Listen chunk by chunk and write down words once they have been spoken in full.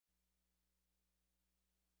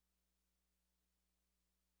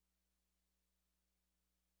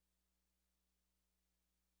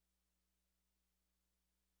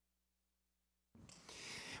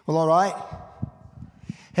Well, all right.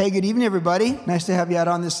 Hey, good evening, everybody. Nice to have you out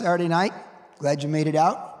on this Saturday night. Glad you made it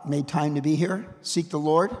out, made time to be here. Seek the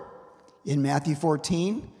Lord in Matthew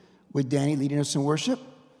 14 with Danny leading us in worship.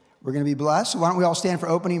 We're going to be blessed. So why don't we all stand for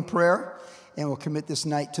opening prayer, and we'll commit this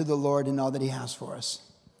night to the Lord and all that he has for us.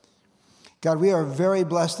 God, we are very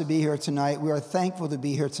blessed to be here tonight. We are thankful to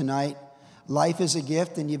be here tonight. Life is a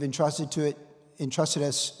gift, and you've entrusted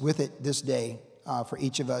us with it this day for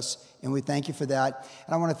each of us, and we thank you for that.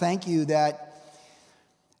 And I want to thank you that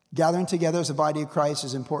gathering together as a body of Christ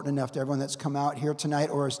is important enough to everyone that's come out here tonight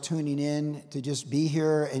or is tuning in to just be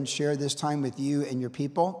here and share this time with you and your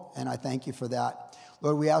people, and I thank you for that.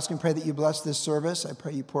 Lord, we ask and pray that you bless this service. I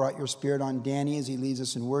pray you pour out your Spirit on Danny as he leads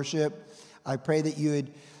us in worship. I pray that you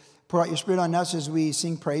would pour out your Spirit on us as we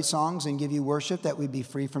sing praise songs and give you worship, that we'd be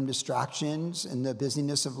free from distractions and the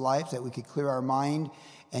busyness of life, that we could clear our mind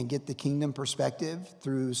and get the kingdom perspective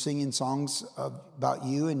through singing songs about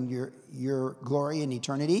you and your glory and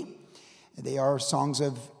eternity. They are songs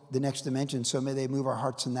of the next dimension, so may they move our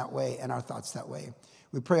hearts in that way and our thoughts that way.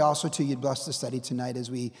 We pray also to you'd bless the study tonight as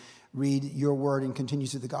we read your word and continue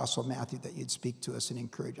through the Gospel of Matthew, that you'd speak to us and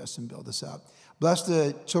encourage us and build us up. Bless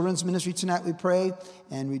the children's ministry tonight, we pray,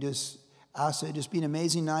 and we just ask it just be an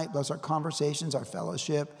amazing night. Bless our conversations, our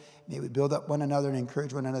fellowship. May we build up one another and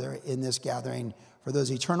encourage one another in this gathering for those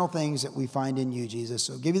eternal things that we find in you, Jesus.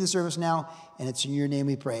 So give you the service now, and it's in your name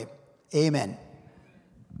we pray. Amen.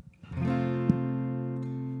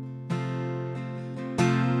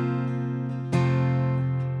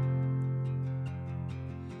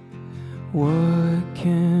 What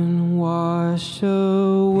can wash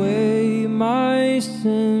away my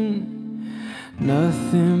sin?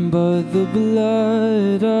 Nothing but the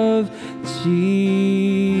blood of Jesus.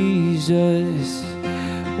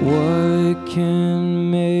 What can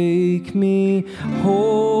make me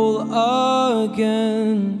whole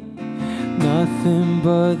again? Nothing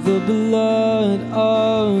but the blood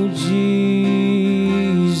of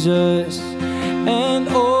Jesus. And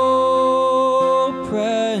oh,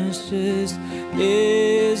 precious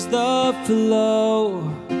is the flow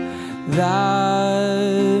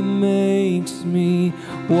that makes me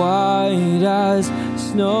white as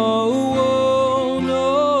snow.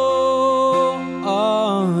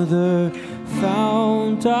 Other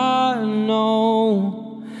fount I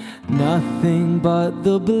know, nothing but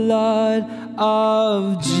the blood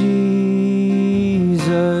of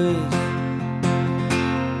Jesus.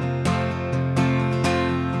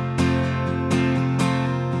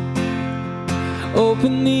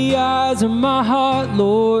 Open the eyes of my heart,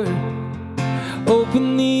 Lord.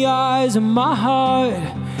 Open the eyes of my heart.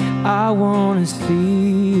 I want to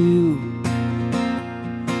see you.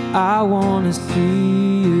 I want to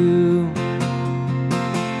see you.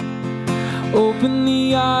 Open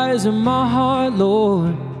the eyes of my heart,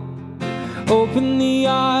 Lord. Open the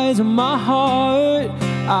eyes of my heart.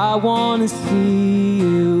 I want to see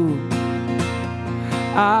you.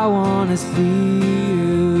 I want to see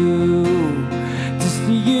you. To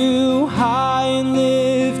see you high and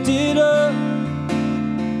lifted up,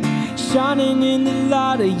 shining in the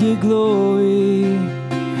light of your glory.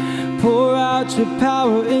 Pour out your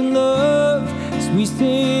power and love as we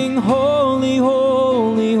sing, holy,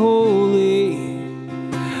 holy, holy.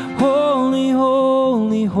 Holy,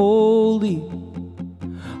 holy, holy.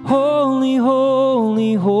 Holy,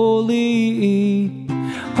 holy, holy.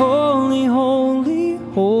 Holy, holy,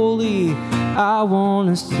 holy. I want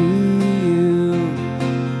to see you.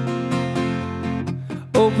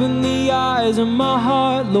 Open the eyes of my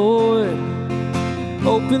heart, Lord.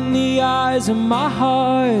 Open the eyes of my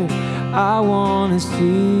heart. I want to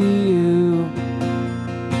see you.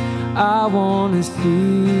 I want to see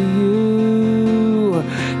you.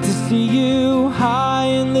 To see you high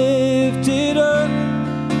and lifted up,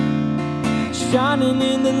 shining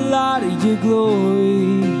in the light of your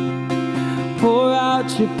glory. Pour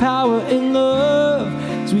out your power and love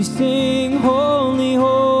as we sing, holy,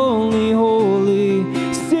 holy, holy.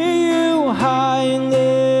 See you high and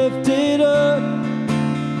lifted up,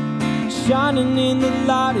 shining in the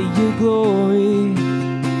light of your glory.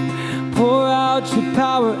 Pour out your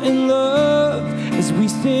power and love as we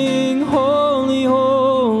sing, holy,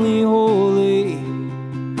 holy, holy.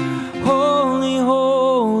 Holy,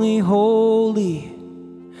 holy, holy.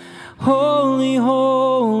 Holy,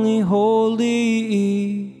 holy,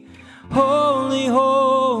 holy. Holy,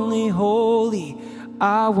 holy, holy.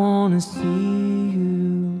 I want to see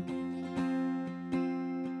you.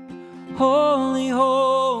 Holy,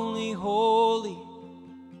 holy, holy.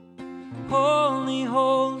 Holy,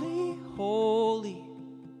 holy, holy.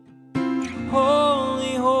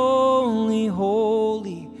 Holy, holy,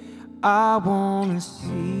 holy. I want to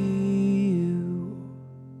see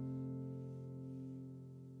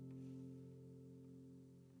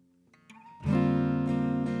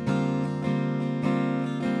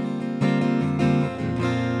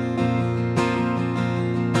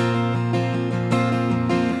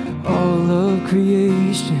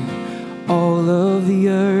creation, all of the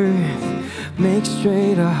earth. Make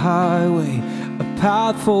straight a highway, a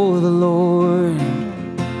path for the Lord.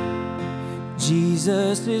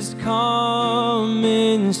 Jesus is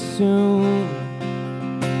coming soon.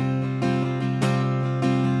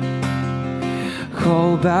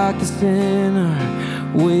 Call back the sinner,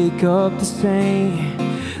 wake up the saint.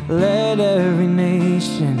 Let every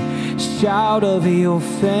nation shout of your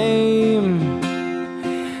fame.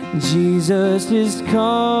 Jesus is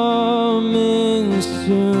coming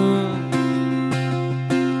soon.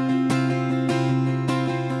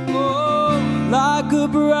 Oh, like a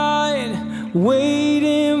bride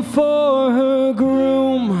waiting for her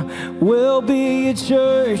groom, we'll be a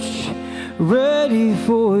church ready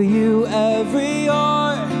for you. Every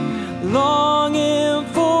heart longing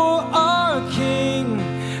for our King,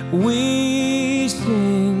 we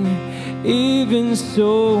sing, even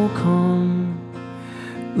so come,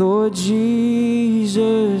 Lord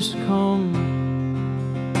Jesus, come.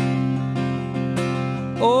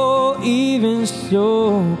 Oh, even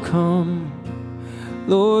so come,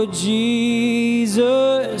 Lord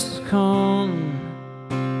Jesus, come.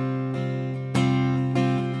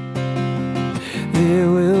 There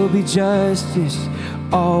will be justice,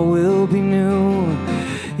 all will be new.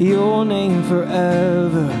 Your name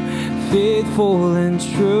forever, faithful and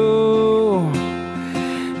true.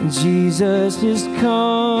 Jesus is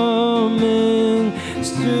coming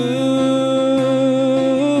soon.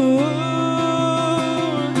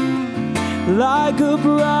 Like a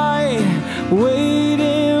bride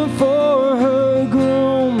waiting for her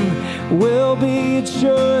groom, we'll be a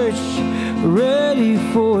church ready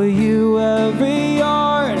for you. Every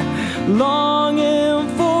heart longing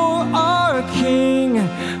for our King,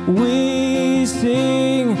 we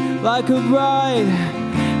sing like a bride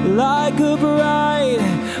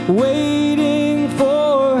waiting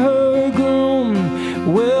for her groom.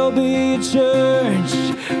 We'll be a church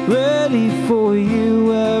ready for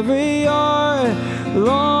you. Every heart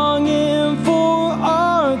longing for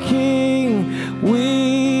our King,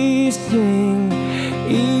 we sing,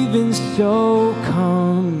 even so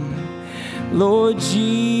come, Lord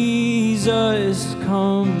Jesus,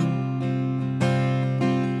 come.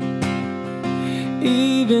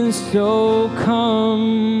 Even so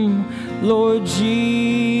come, Lord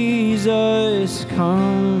Jesus,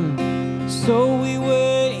 come. So we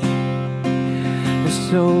wait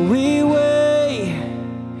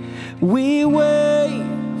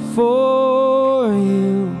for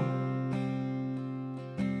you.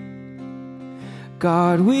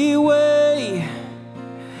 God, we wait,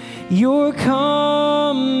 you're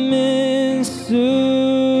coming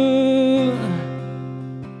soon.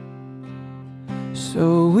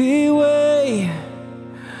 So we wait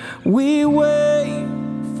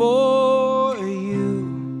for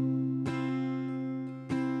you.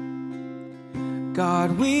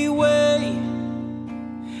 God, we wait,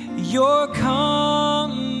 you're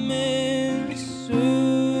coming soon.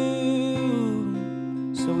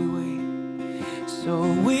 So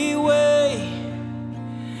we wait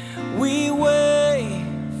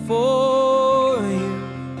for you.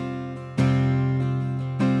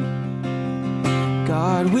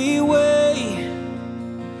 God, we wait,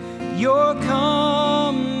 you're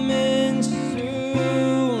coming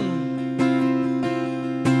soon.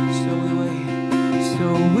 So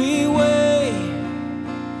we wait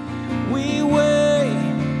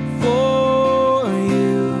for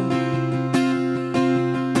you.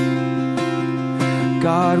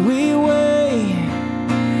 God, we wait,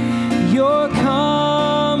 you're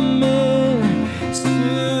coming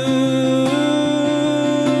soon.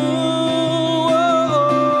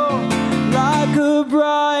 Oh, like a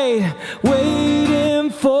bride waiting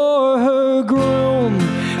for her groom,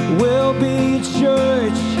 we'll be a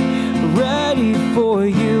church ready for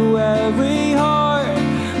you. Every heart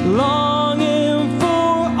longing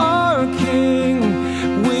for our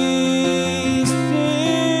King, we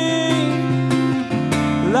sing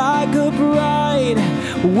like a bride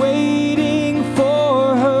waiting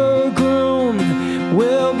for her groom.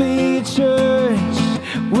 We'll be a church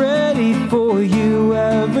ready for you.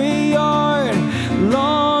 Every heart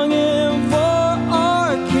longing for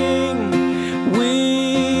our King,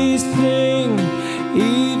 we sing,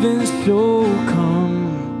 even so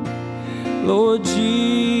come, Lord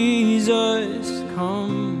Jesus,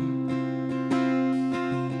 come.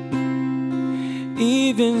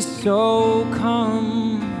 Even so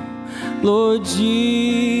come, Lord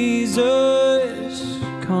Jesus,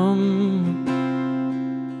 come.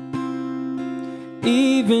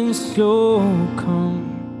 Even so come,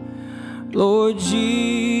 Lord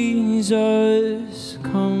Jesus,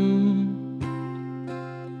 come.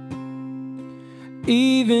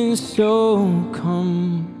 Even so,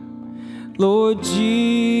 come, Lord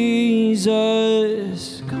Jesus,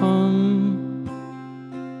 come.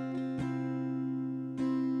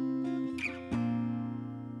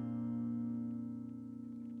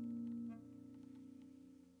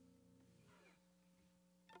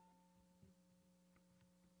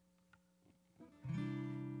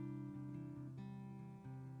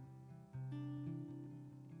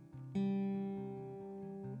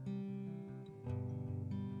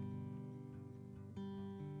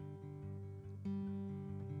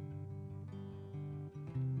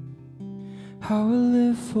 How I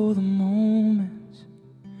live for the moments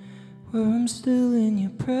where I'm still in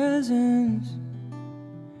your presence.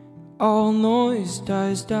 All noise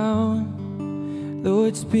dies down.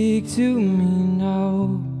 Lord, speak to me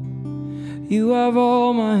now. You have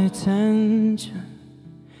all my attention.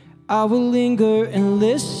 I will linger and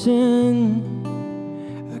listen.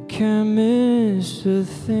 I can't miss a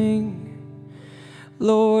thing.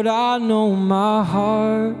 Lord, I know my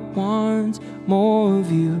heart wants more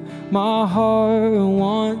of you. My heart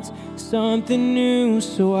wants something new,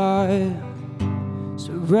 so I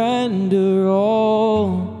surrender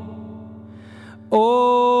all.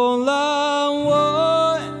 All I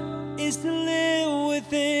want is to live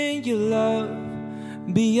within your love,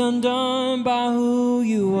 be undone by who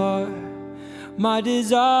you are. My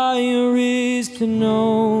desire is to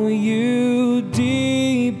know you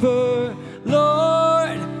deeper.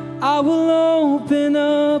 Lord, I will open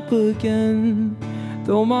up again,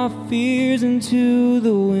 throw my fears into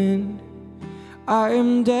the wind. I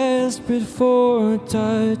am desperate for a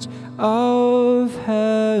touch of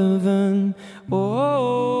heaven.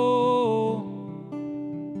 Oh,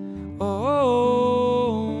 oh,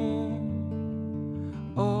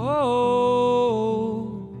 oh.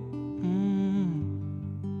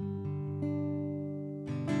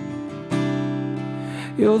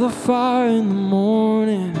 You're the fire in the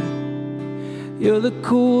morning, you're the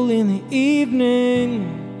cool in the evening,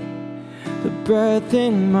 the breath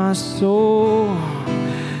in my soul,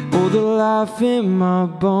 oh, the life in my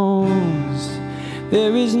bones.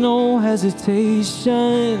 There is no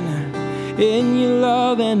hesitation in your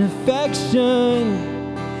love and affection.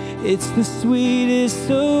 It's the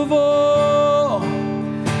sweetest of all.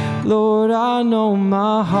 Lord, I know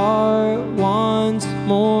my heart wants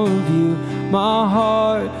more of you. My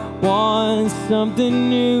heart wants something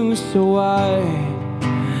new, so I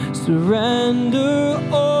surrender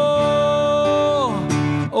all.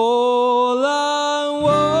 All I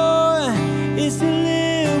want is to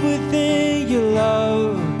live within your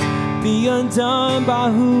love, be undone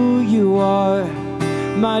by who you are.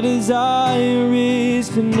 My desire is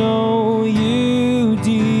to know you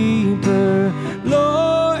deeper.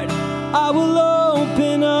 Lord, I will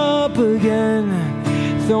open up again,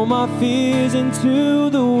 throw my fears into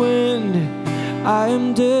the wind. I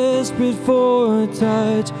am desperate for a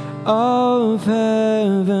touch of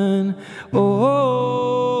heaven. Oh, oh,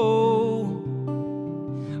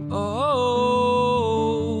 oh,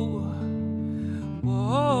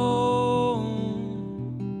 oh.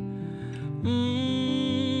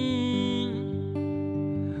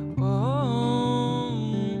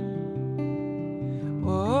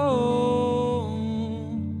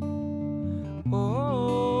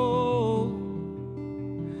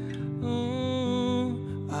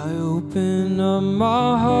 I open up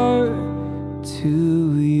my heart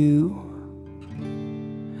to you.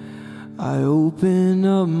 I open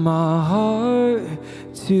up my heart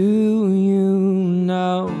to you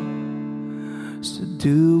now. So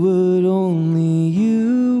do what only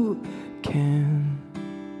you can.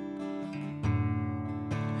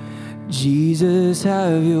 Jesus,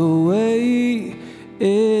 have your way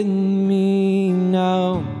in me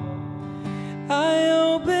now. I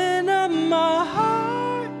open up my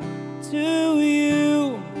heart to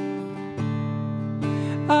you.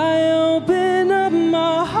 I open up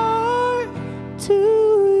my heart to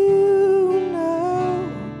you now.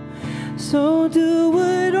 So do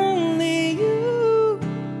what only you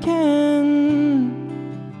can.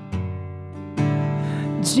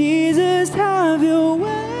 Jesus, have your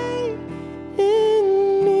way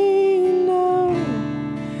in me now.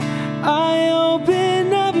 I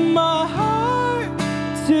open up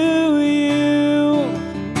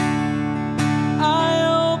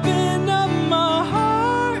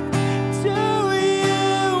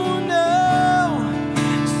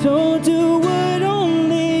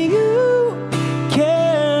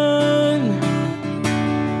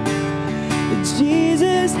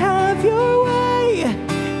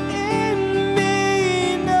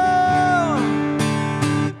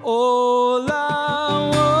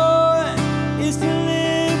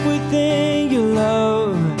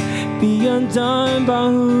undone by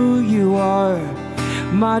who you are.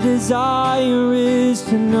 My desire is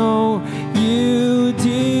to know you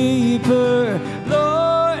deeper.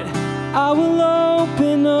 Lord, I will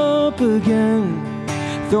open up again,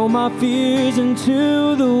 throw my fears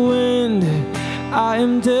into the wind. I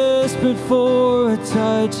am desperate for a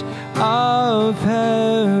touch of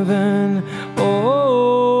heaven. Oh,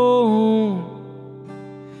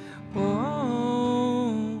 oh,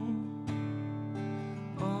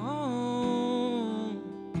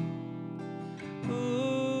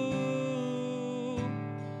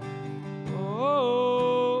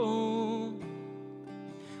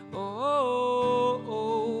 oh, oh,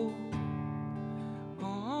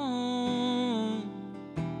 oh,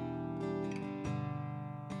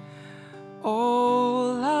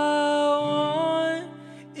 all I want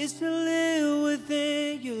is to live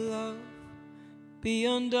within your love, be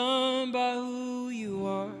undone by who you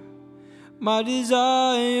are. My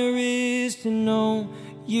desire is to know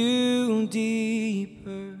you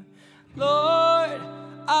deeper. Lord,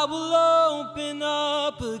 I will open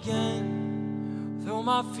up again, throw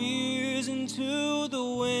my fears into the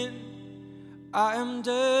wind. I am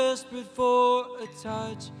desperate for a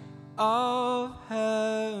touch of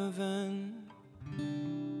heaven.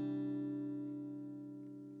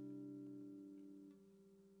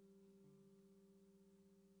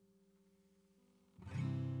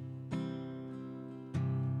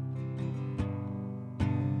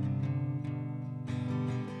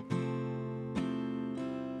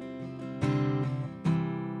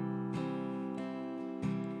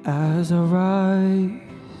 As I rise,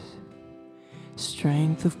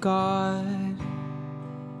 strength of God,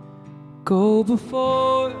 go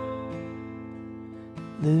before,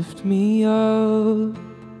 lift me up.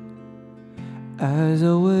 As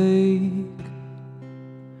I wake,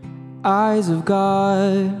 eyes of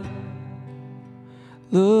God,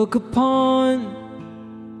 look upon,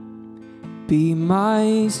 be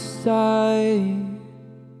my sight.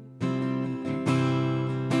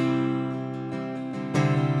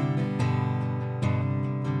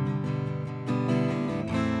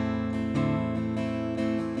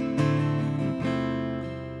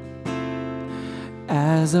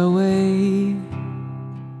 As I wait,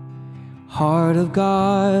 heart of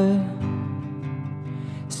God,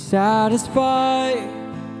 satisfy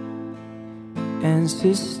and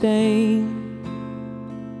sustain.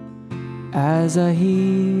 As I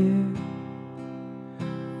hear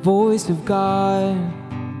voice of God,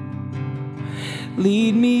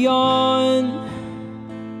 lead me on,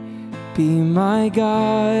 be my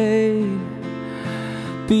guide,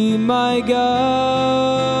 be my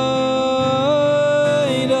guide.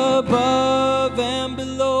 Above and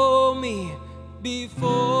below me,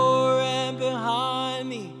 before and behind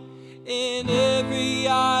me, in every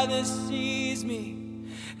eye that sees me,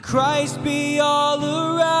 Christ be all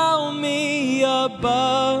around me.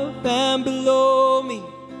 Above and below me,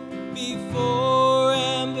 before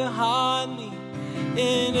and behind me,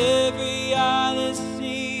 in every eye that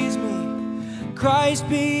sees me, Christ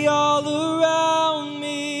be all around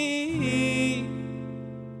me.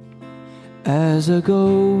 As I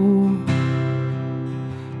go,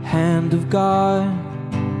 hand of God,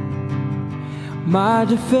 my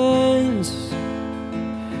defense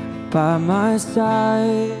by my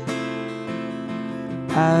side.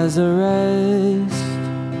 As I rest,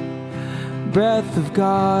 breath of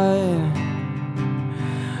God,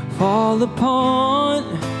 fall upon,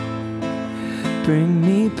 bring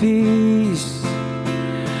me peace,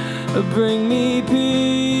 bring me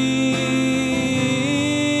peace.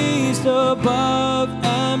 Above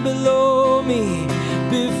and below me,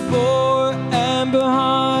 before and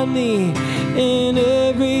behind me, in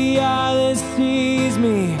every eye that sees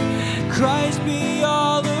me, Christ be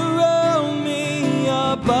all around me.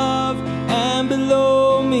 Above and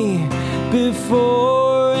below me,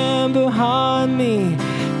 before and behind me,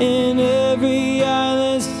 in every eye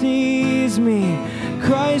that sees me,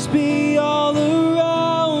 Christ be all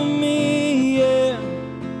around me. Yeah.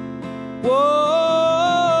 Whoa.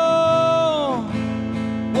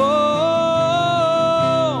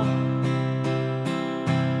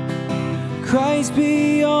 Christ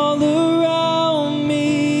be all around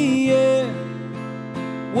me, yeah.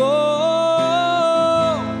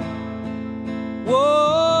 Whoa, whoa.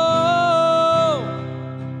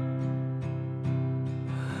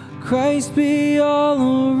 Christ be all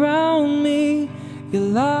around me. Your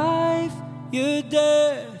life, your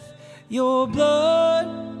death, your blood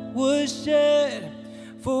was shed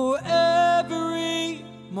for every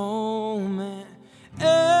moment,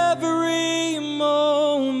 every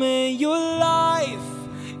moment. Your life,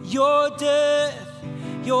 your death,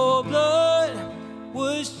 your blood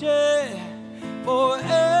was shed for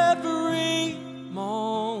every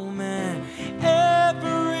moment,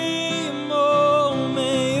 every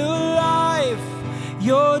moment. Your life,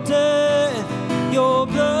 your death, your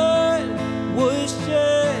blood was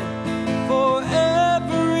shed for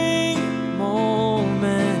every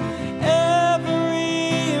moment,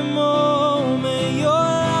 every moment. Your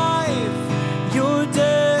life, your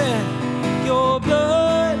death, your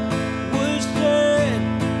blood was shed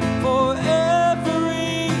for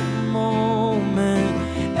every moment,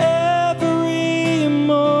 every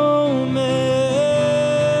moment.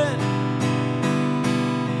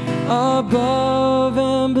 Above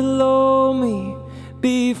and below me,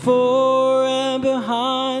 before and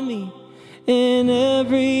behind me, in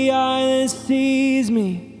every eye that sees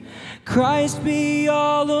me, Christ be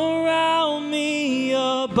all around me.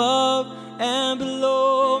 Above and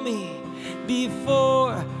below me,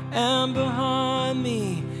 before and behind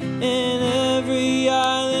me, in every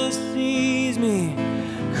eye that sees me,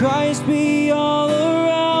 Christ be all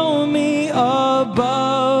around me.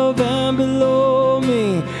 Above and below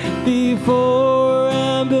me, before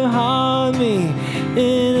and behind me,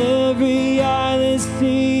 in every eye that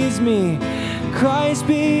sees me, Christ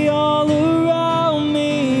be all around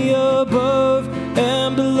me. Above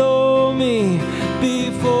and below me,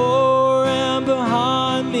 before and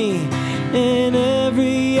behind me, in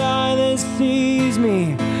every eye that sees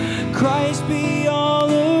me, Christ be all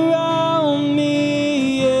around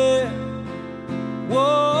me. Yeah.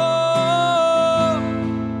 Whoa,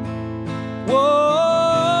 whoa.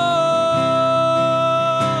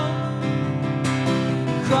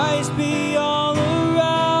 Christ be all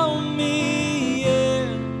around me. Yeah.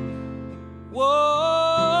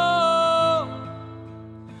 Whoa,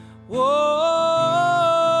 whoa.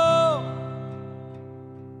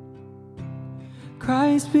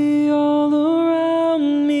 Christ be all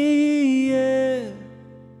around me. Yeah.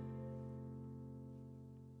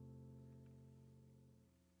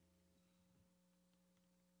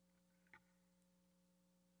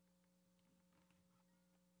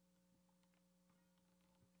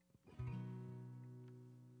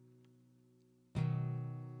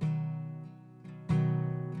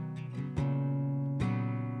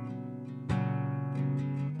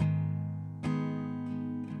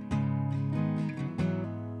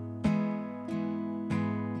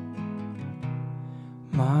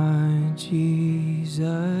 My Jesus,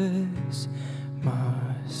 my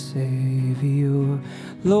Savior,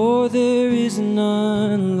 Lord, there is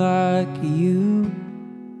none like you.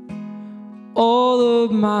 All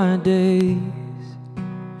of my days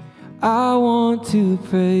I want to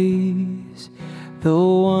praise the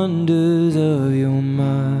wonders of your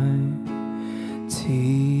mighty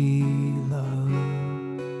love.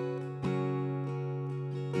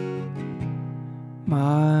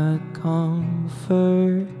 My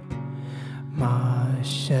comfort, my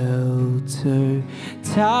shelter,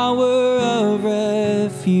 tower of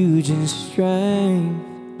refuge and strength.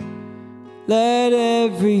 Let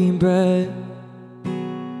every breath,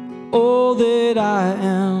 all that I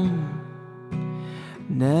am,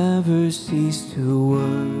 never cease to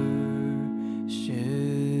worship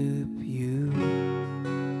you.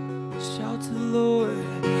 Shout to the Lord,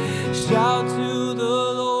 shout to the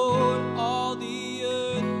Lord, all the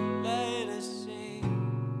earth, let us sing.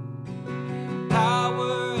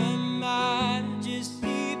 Power and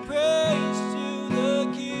majesty, praise to the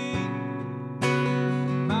King.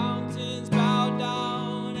 Mountains bow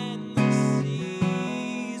down and the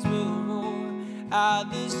seas will roar at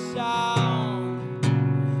the sound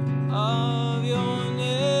of your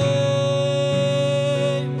name.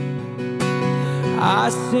 I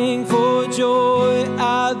sing for joy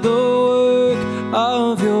at the work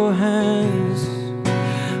of your hands.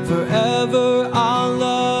 Forever I'll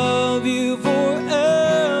love you,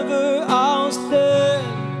 forever I'll stand.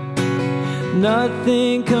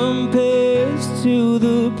 Nothing compares to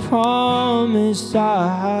the promise I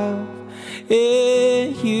have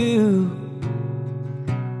in you.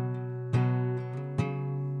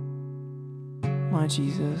 My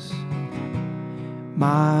Jesus,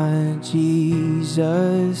 my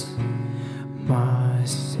Jesus, my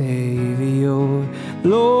Savior,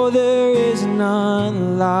 Lord, there is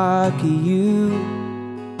none like you.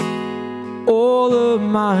 All of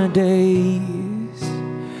my days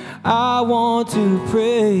I want to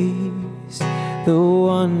praise the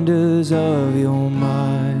wonders of your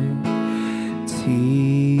mighty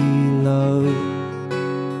love.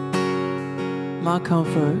 My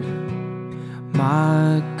comfort,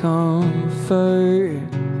 my comfort,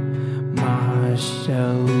 my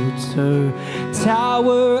shelter,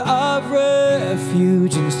 tower of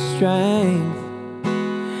refuge and strength.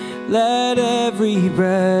 Let every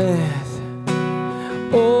breath,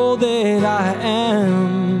 all that I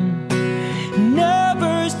am.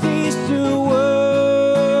 Never cease to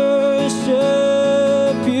worship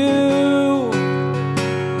you.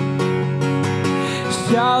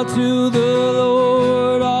 Shout to the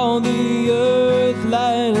Lord, all the earth,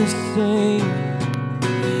 let us sing.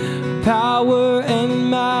 Power and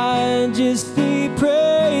majesty,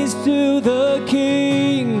 praise to the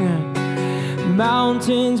King.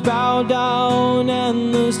 Mountains bow down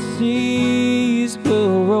and the seas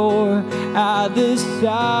will roar at the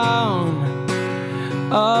sound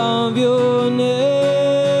of your name.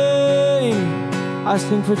 I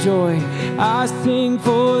sing for joy. I sing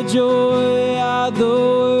for joy at the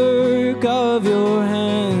work of your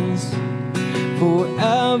hands.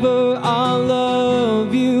 Forever I'll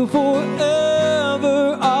love you,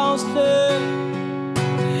 forever I'll stand.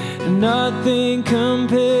 Nothing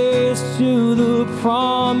compares to the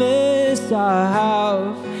promise I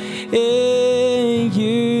have in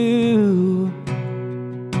you.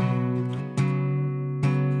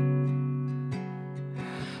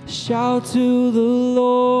 Shout to the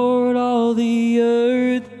Lord, all the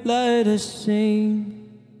earth, let us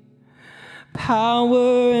sing.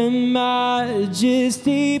 Power and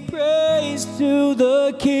majesty, praise to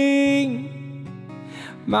the King.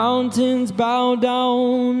 Mountains bow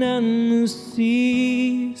down and the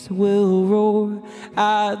seas will roar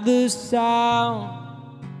at the sound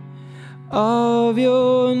of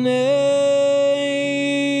your name.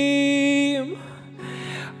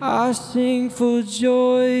 I sing for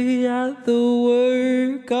joy at the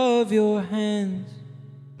work of your hands.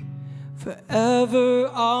 Forever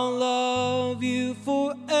I'll love you,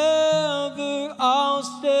 forever I'll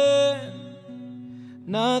stand.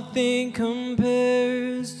 Nothing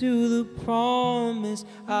compares to the promise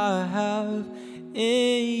I have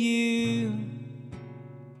in you.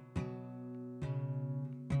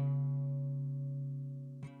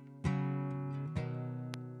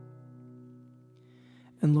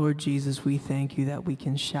 And Lord Jesus, we thank you that we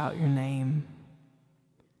can shout your name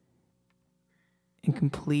in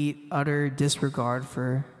complete, utter disregard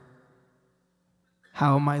for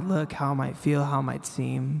how it might look, how it might feel, how it might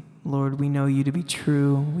seem. Lord, we know you to be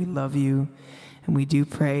true. We love you. And we do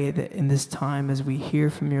pray that in this time, as we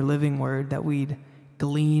hear from your living word, that we'd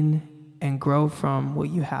glean and grow from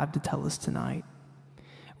what you have to tell us tonight.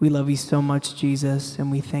 We love you so much, Jesus,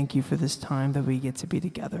 and we thank you for this time that we get to be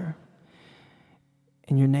together.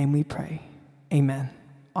 In your name we pray. Amen.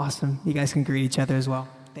 Awesome. You guys can greet each other as well.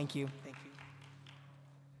 Thank you.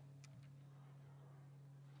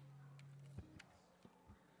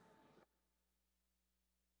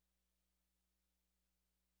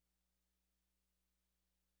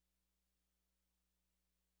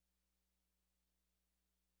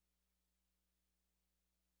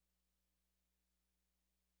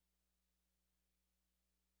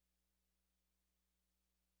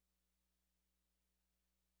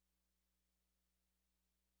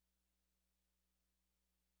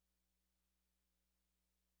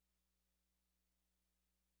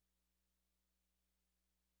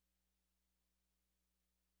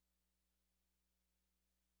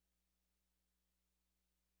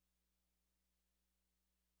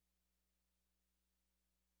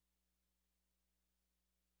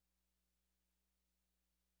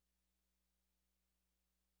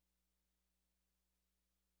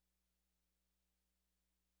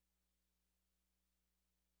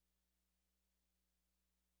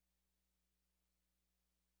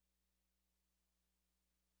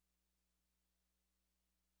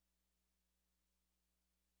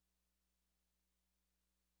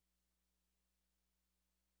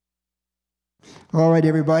 All right,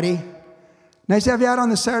 everybody. Nice to have you out on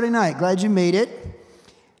this Saturday night. Glad you made it.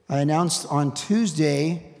 I announced on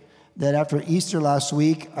Tuesday that after Easter last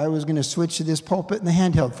week, I was going to switch to this pulpit and the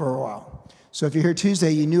handheld for a while. So if you're here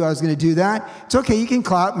Tuesday, you knew I was going to do that. It's okay. You can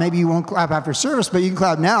clap. Maybe you won't clap after service, but you can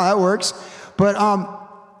clap now. That works. But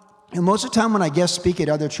and most of the time when I guest speak at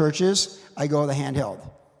other churches, I go with a handheld.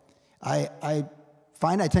 I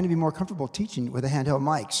find I tend to be more comfortable teaching with a handheld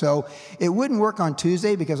mic. So it wouldn't work on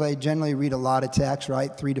Tuesday because I generally read a lot of text,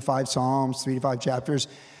 right? 3 to 5 Psalms, 3 to 5 chapters.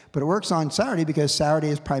 But it works on Saturday because Saturday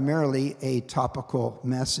is primarily a topical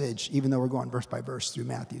message, even though we're going verse by verse through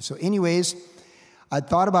Matthew. So anyways, I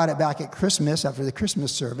thought about it back at Christmas, after the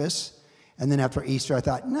Christmas service. And then after Easter, I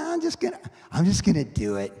thought, no, I'm just gonna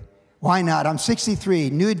do it. Why not? I'm 63,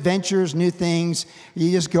 new adventures, new things. You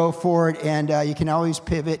just go for it, and you can always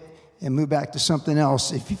pivot and move back to something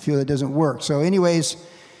else if you feel it doesn't work. So anyways,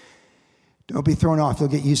 don't be thrown off. You'll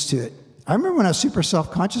get used to it. I remember when I was super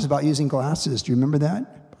self-conscious about using glasses. Do you remember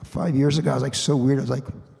that? 5 years ago, I was like so weird. I was like,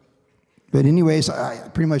 But anyways, I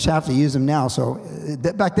pretty much have to use them now. So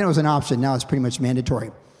back then it was an option. Now it's pretty much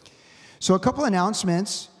mandatory. So a couple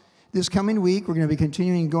announcements. This coming week, we're going to be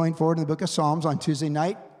continuing going forward in the book of Psalms on Tuesday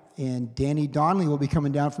night. And Danny Donnelly will be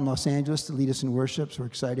coming down from Los Angeles to lead us in worship. So we're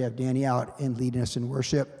excited to have Danny out and leading us in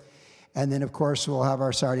worship. And then, of course, we'll have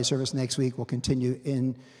our Saturday service next week. We'll continue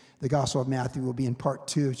in the Gospel of Matthew. We'll be in part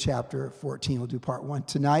 2 of chapter 14. We'll do part 1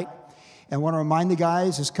 tonight. And I want to remind the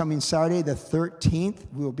guys, this coming Saturday, the 13th,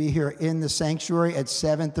 we'll be here in the sanctuary at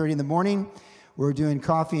 7:30 in the morning. We're doing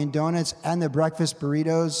coffee and donuts and the breakfast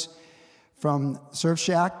burritos from Surf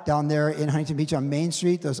Shack down there in Huntington Beach on Main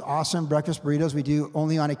Street. Those awesome breakfast burritos we do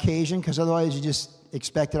only on occasion, because otherwise you just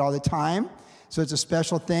expect it all the time. So it's a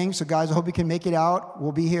special thing. So guys, I hope you can make it out.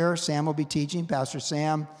 We'll be here. Sam will be teaching, Pastor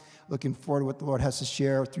Sam. Looking forward to what the Lord has to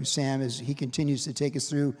share through Sam as he continues to take us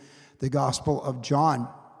through the Gospel of John.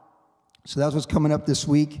 So that's what's coming up this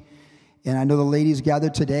week. And I know the ladies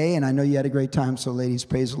gathered today, and I know you had a great time. So ladies,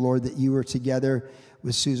 praise the Lord that you were together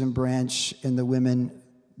with Susan Branch and the women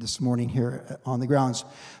this morning here on the grounds.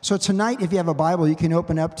 So tonight, if you have a Bible, you can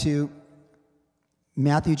open up to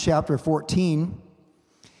Matthew chapter 14.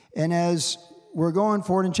 And as we're going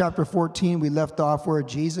forward in chapter 14, we left off where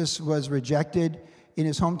Jesus was rejected in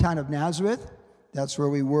his hometown of Nazareth. That's where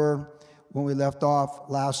we were when we left off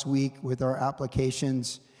last week with our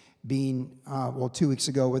applications being, 2 weeks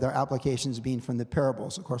ago, with our applications being from the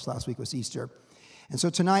parables. Of course, last week was Easter. And so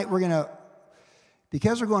tonight we're going to,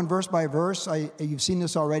 because we're going verse by verse, you've seen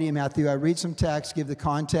this already in Matthew. I read some text, give the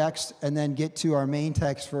context, and then get to our main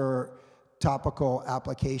text for topical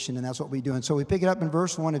application, and that's what we're doing. So we pick it up in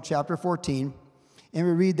verse 1 of chapter 14, and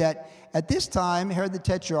we read that, "At this time, Herod the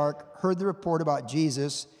Tetrarch heard the report about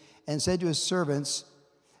Jesus and said to his servants,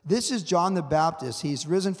 'This is John the Baptist. He's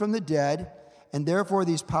risen from the dead, and therefore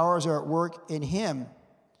these powers are at work in him.'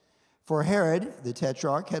 For Herod the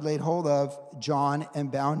Tetrarch had laid hold of John and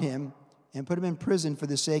bound him and put him in prison for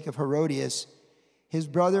the sake of Herodias, his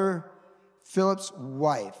brother Philip's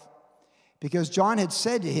wife, because John had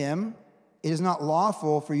said to him, 'It is not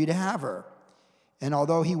lawful for you to have her.' And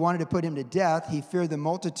although he wanted to put him to death, he feared the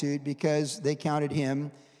multitude because they counted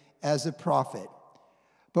him as a prophet.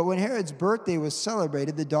 But when Herod's birthday was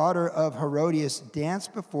celebrated, the daughter of Herodias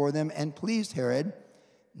danced before them and pleased Herod.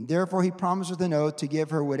 Therefore he promised with an oath to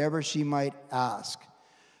give her whatever she might ask.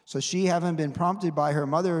 So she, having been prompted by her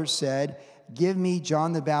mother, said, 'Give me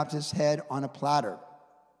John the Baptist's head on a platter.'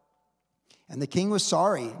 And the king was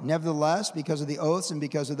sorry. Nevertheless, because of the oaths and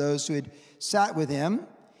because of those who had sat with him,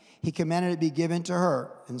 he commanded it be given to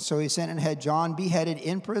her. And so he sent and had John beheaded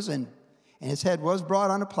in prison. And his head was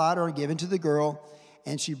brought on a platter and given to the girl,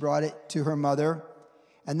 and she brought it to her mother.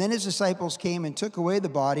 And then his disciples came and took away the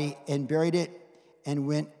body and buried it and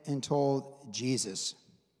went and told Jesus."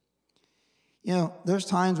 You know, there's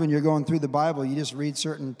times when you're going through the Bible, you just read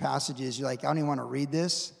certain passages, you're like, I don't even want to read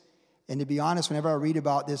this. And to be honest, whenever I read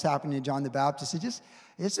about this happening to John the Baptist, it just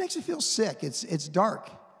makes me feel sick. It's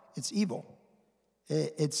dark. It's evil.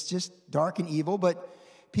 It's just dark and evil. But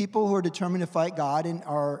people who are determined to fight God and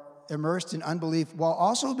are immersed in unbelief while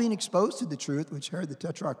also being exposed to the truth, which Herod the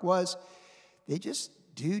Tetrarch was, they just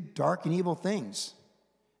do dark and evil things.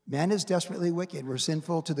 Man is desperately wicked. We're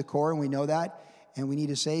sinful to the core, and we know that. And we need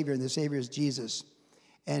a Savior, and the Savior is Jesus.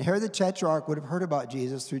 And Herod the Tetrarch would have heard about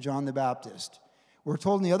Jesus through John the Baptist. We're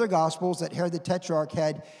told in the other Gospels that Herod the Tetrarch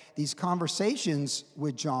had these conversations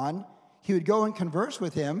with John. He would go and converse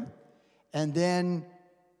with him, and then,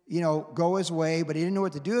 go his way, but he didn't know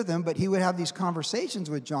what to do with him, but he would have these conversations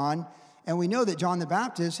with John. And we know that John the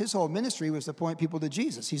Baptist, his whole ministry was to point people to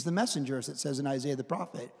Jesus. He's the messenger, as it says in Isaiah the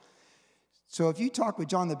prophet. So if you talk with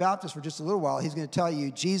John the Baptist for just a little while, he's going to tell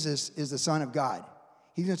you Jesus is the Son of God.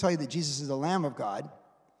 He's going to tell you that Jesus is the Lamb of God,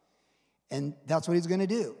 and that's what he's going to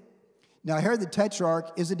do. Now, Herod the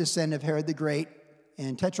Tetrarch is a descendant of Herod the Great,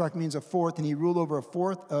 and Tetrarch means a fourth, and he ruled over a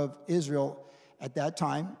fourth of Israel at that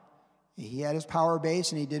time. He had his power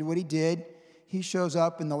base, and he did what he did. He shows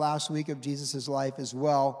up in the last week of Jesus' life as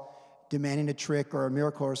well, demanding a trick or a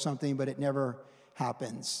miracle or something, but it never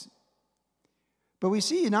happens. But we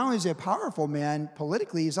see not only is he a powerful man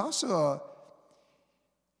politically, he's also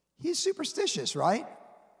he's superstitious, right?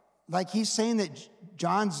 Like he's saying that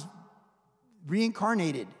John's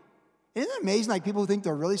reincarnated. Isn't it amazing, like people who think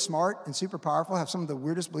they're really smart and super powerful have some of the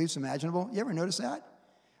weirdest beliefs imaginable? You ever notice that?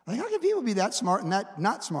 Like, how can people be that smart and that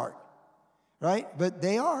not smart, right? But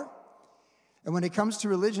they are. And when it comes to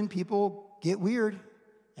religion, people get weird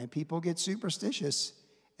and people get superstitious,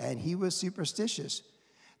 and he was superstitious.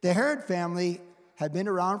 The Herod family had been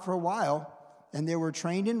around for a while, and they were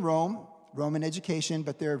trained in Roman education,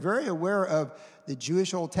 but they're very aware of the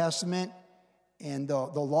Jewish Old Testament and the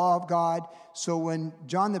law of God. So when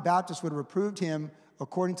John the Baptist would have reproved him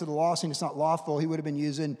according to the law, saying it's not lawful, he would have been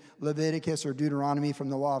using Leviticus or Deuteronomy from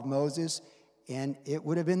the law of Moses, and it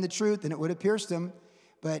would have been the truth, and it would have pierced him.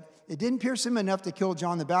 But it didn't pierce him enough to kill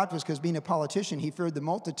John the Baptist, because being a politician, he feared the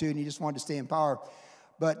multitude, and he just wanted to stay in power.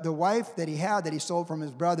 But the wife that he had, that he stole from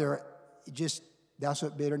his brother, that's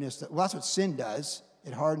what bitterness, well, that's what sin does.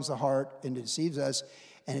 It hardens the heart and deceives us,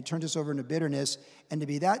 and it turns us over into bitterness. And to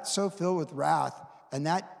be that so filled with wrath and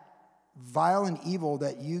that vile and evil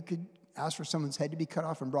that you could ask for someone's head to be cut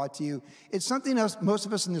off and brought to you, it's something else most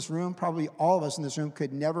of us in this room, probably all of us in this room,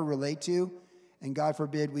 could never relate to, and God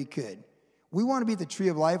forbid we could. We want to be at the tree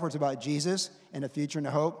of life where it's about Jesus and a future and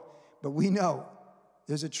a hope, but we know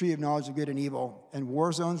there's a tree of knowledge of good and evil, and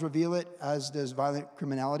war zones reveal it, as does violent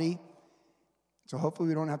criminality. So hopefully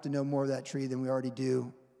we don't have to know more of that tree than we already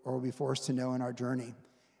do, or we'll be forced to know in our journey.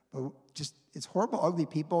 But just, it's horrible, ugly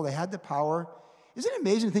people. They had the power. Isn't it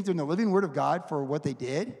amazing to think they're in the living Word of God for what they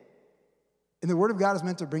did? And the Word of God is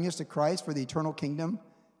meant to bring us to Christ for the eternal kingdom.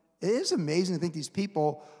 It is amazing to think these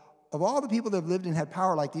people, of all the people that have lived and had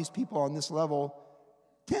power like these people on this level,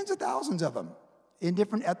 tens of thousands of them in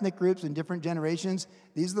different ethnic groups and different generations.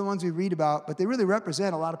 These are the ones we read about, but they really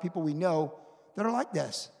represent a lot of people we know that are like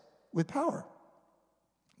this, with power.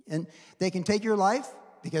 And they can take your life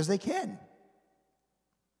because they can.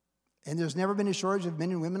 And there's never been a shortage of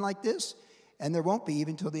men and women like this, and there won't be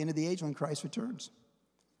even until the end of the age when Christ returns.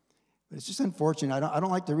 But it's just unfortunate. I don't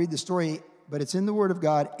like to read the story, but it's in the Word of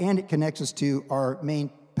God, and it connects us to our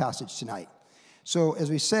main passage tonight. So as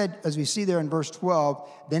we see there in verse 12,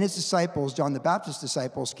 then his disciples, John the Baptist's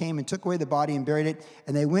disciples, came and took away the body and buried it,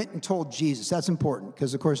 and they went and told Jesus. That's important,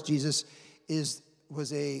 because, of course, Jesus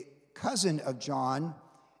was a cousin of John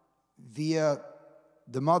via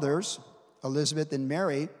the mothers, Elizabeth and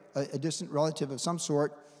Mary, a distant relative of some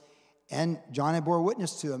sort, and John had bore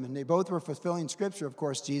witness to him, and they both were fulfilling Scripture, of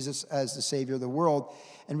course, Jesus as the Savior of the world.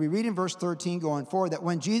 And we read in verse 13 going forward that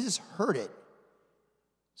when Jesus heard it,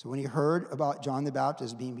 so when he heard about John the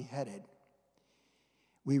Baptist being beheaded,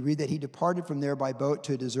 we read that he departed from there by boat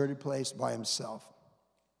to a deserted place by himself.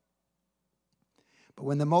 But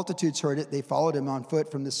when the multitudes heard it, they followed him on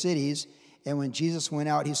foot from the cities. And when Jesus went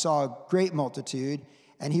out, he saw a great multitude,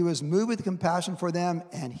 and he was moved with compassion for them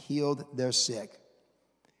and healed their sick.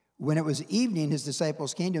 When it was evening, his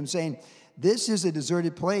disciples came to him, saying, "This is a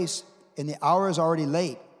deserted place, and the hour is already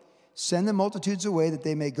late. Send the multitudes away that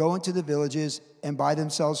they may go into the villages and buy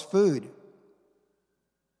themselves food."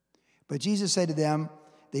 But Jesus said to them,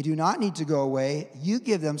 "They do not need to go away. You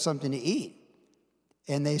give them something to eat."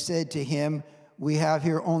 And they said to him, "We have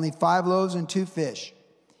here only 5 loaves and 2 fish.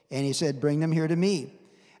 And he said, "Bring them here to me."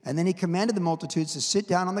 And then he commanded the multitudes to sit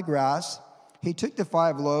down on the grass. He took the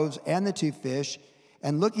 5 loaves and the 2 fish,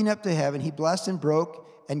 and looking up to heaven, he blessed and broke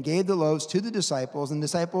and gave the loaves to the disciples, and the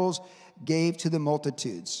disciples gave to the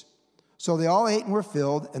multitudes. So they all ate and were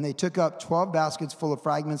filled, and they took up 12 baskets full of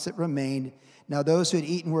fragments that remained. Now those who had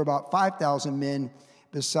eaten were about 5,000 men,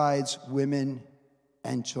 besides women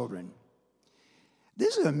and children.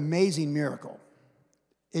 This is an amazing miracle.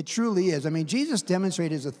 It truly is. I mean, Jesus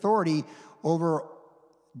demonstrated his authority over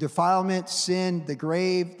defilement, sin, the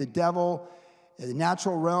grave, the devil, the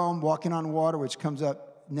natural realm, walking on water, which comes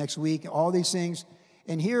up next week, all these things.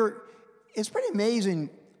 And here, it's pretty amazing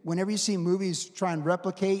whenever you see movies try and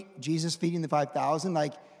replicate Jesus feeding the 5,000,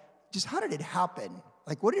 like, just how did it happen?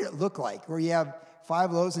 Like, what did it look like? Where you have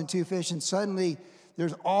 5 loaves and 2 fish, and suddenly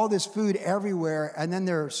there's all this food everywhere, and then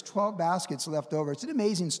there's 12 baskets left over. It's an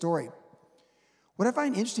amazing story. What I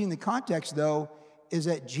find interesting in the context, though, is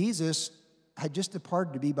that Jesus had just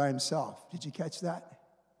departed to be by himself. Did you catch that?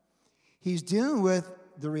 He's dealing with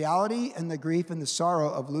the reality and the grief and the sorrow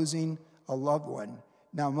of losing a loved one.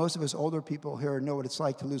 Now, most of us older people here know what it's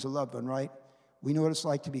like to lose a loved one, right? We know what it's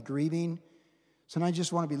like to be grieving. Sometimes you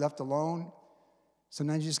just want to be left alone.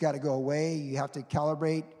 Sometimes you just got to go away. You have to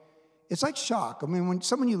calibrate. It's like shock. I mean, when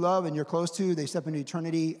someone you love and you're close to, they step into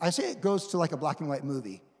eternity, I say it goes to like a black and white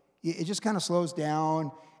movie. It just kind of slows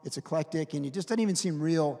down. It's eclectic, and it just doesn't even seem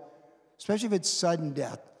real, especially if it's sudden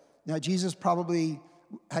death. Now, Jesus probably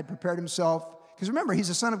had prepared himself, because remember, he's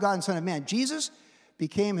the Son of God and Son of Man. Jesus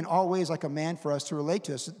became in all ways like a man for us to relate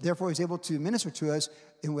to us. Therefore, he's able to minister to us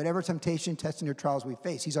in whatever temptation, testing, or trials we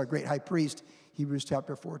face. He's our great high priest, Hebrews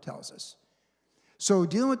chapter 4 tells us. So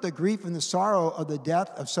dealing with the grief and the sorrow of the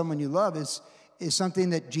death of someone you love is something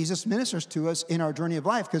that Jesus ministers to us in our journey of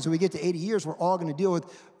life, because when we get to 80 years, we're all going to deal with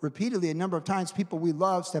repeatedly a number of times people we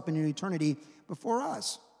love step into eternity before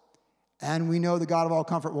us. And we know the God of all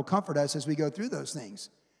comfort will comfort us as we go through those things.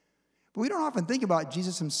 But we don't often think about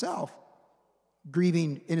Jesus himself.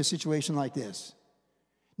 grieving in a situation like this.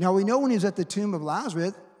 Now, we know when he was at the tomb of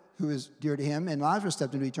Lazarus, who was dear to him, and Lazarus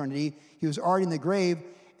stepped into eternity, he was already in the grave,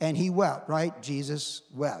 and he wept, right? Jesus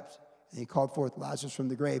wept. And he called forth Lazarus from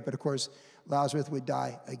the grave. But, of course, Lazarus would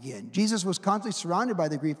die again. Jesus was constantly surrounded by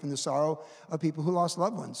the grief and the sorrow of people who lost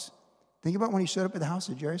loved ones. Think about when he showed up at the house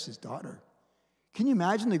of Jairus' daughter. Can you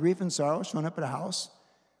imagine the grief and sorrow showing up at a house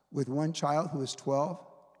with one child who was 12,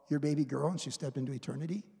 your baby girl, and she stepped into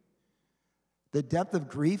eternity? The depth of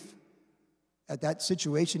grief at that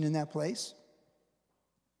situation in that place.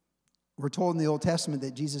 We're told in the Old Testament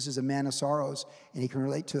that Jesus is a man of sorrows, and he can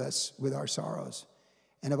relate to us with our sorrows.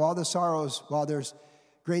 And of all the sorrows, while there's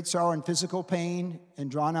great sorrow and physical pain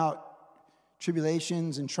and drawn out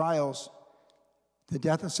tribulations and trials, the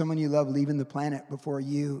death of someone you love leaving the planet before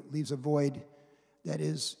you leaves a void that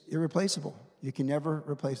is irreplaceable. You can never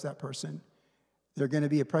replace that person. They're going to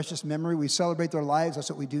be a precious memory. We celebrate their lives. That's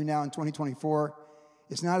what we do now in 2024.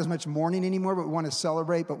 It's not as much mourning anymore, but we want to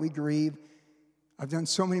celebrate, but we grieve. I've done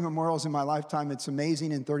so many memorials in my lifetime. It's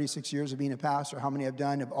amazing in 36 years of being a pastor how many I've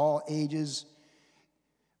done of all ages,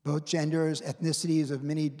 both genders, ethnicities, of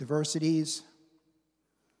many diversities.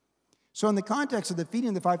 So in the context of the feeding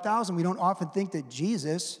of the 5,000, we don't often think that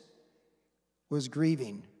Jesus was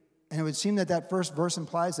grieving. And it would seem that that first verse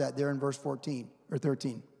implies that there in verse 14 or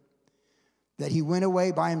 13, that he went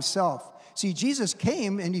away by himself. See, Jesus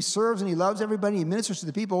came and he serves and he loves everybody, he ministers to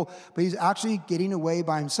the people, but he's actually getting away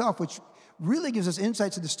by himself, which really gives us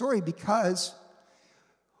insight to the story, because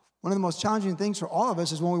one of the most challenging things for all of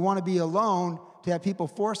us is when we want to be alone, to have people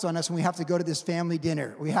force on us, and we have to go to this family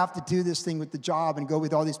dinner. We have to do this thing with the job and go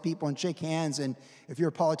with all these people and shake hands, and if you're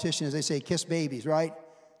a politician, as they say, kiss babies, right?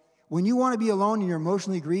 When you want to be alone and you're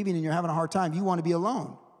emotionally grieving and you're having a hard time, you want to be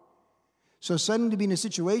alone. So suddenly to be in a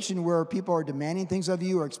situation where people are demanding things of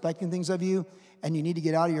you or expecting things of you, and you need to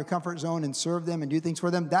get out of your comfort zone and serve them and do things for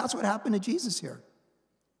them, that's what happened to Jesus here.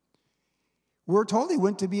 We're told he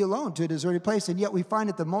went to be alone to a deserted place, and yet we find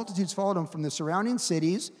that the multitudes followed him from the surrounding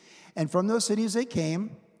cities, and from those cities they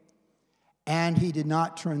came, and he did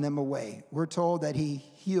not turn them away. We're told that he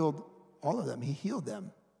healed all of them. He healed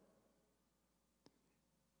them.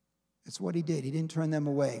 It's what he did. He didn't turn them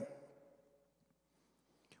away.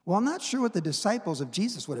 Well, I'm not sure what the disciples of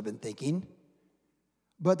Jesus would have been thinking,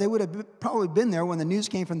 but they would have probably been there when the news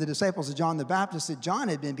came from the disciples of John the Baptist that John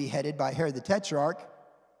had been beheaded by Herod the Tetrarch.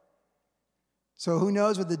 So who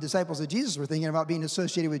knows what the disciples of Jesus were thinking about being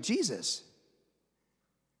associated with Jesus?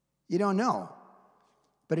 You don't know.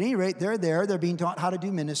 But at any rate, they're there. They're being taught how to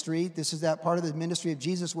do ministry. This is that part of the ministry of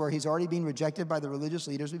Jesus where he's already being rejected by the religious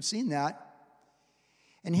leaders. We've seen that.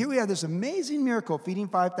 And here we have this amazing miracle, feeding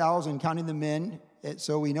 5,000, counting the men.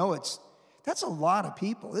 So we know that's a lot of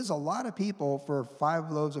people. There's a lot of people for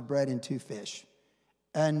 5 loaves of bread and 2 fish.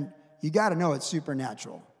 And you got to know it's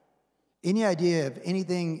supernatural. Any idea of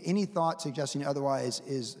anything, any thought suggesting otherwise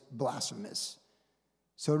is blasphemous.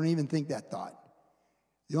 So don't even think that thought.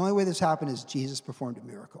 The only way this happened is Jesus performed a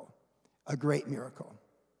miracle, a great miracle.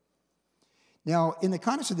 Now, in the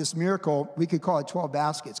context of this miracle, we could call it 12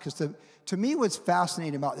 baskets, because to me what's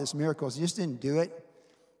fascinating about this miracle is he just didn't do it,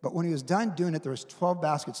 but when he was done doing it, there was 12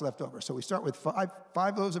 baskets left over. So we start with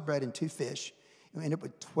five loaves of bread and 2 fish, and we end up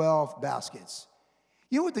with 12 baskets.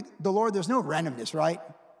 You know, with the Lord, there's no randomness, right?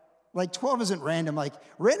 Like 12 isn't random. Like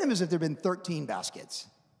random is if there have been 13 baskets.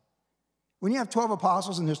 When you have 12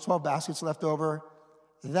 apostles and there's 12 baskets left over,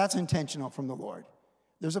 that's intentional from the Lord.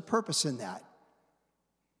 There's a purpose in that.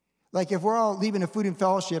 Like if we're all leaving a food and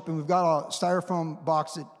fellowship and we've got a styrofoam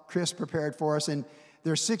box that Chris prepared for us, and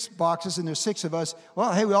there's 6 boxes and there's 6 of us,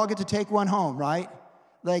 well, hey, we all get to take one home, right?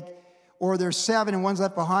 Like, or there's 7 and one's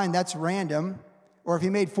left behind, that's random. Or if he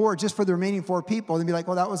made 4 just for the remaining 4 people, then be like,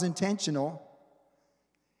 well, that was intentional.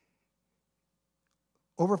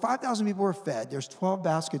 Over 5,000 people were fed. There's 12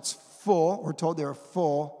 baskets full. We're told they're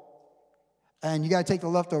full. And you got to take the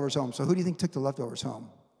leftovers home. So who do you think took the leftovers home?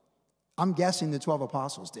 I'm guessing the 12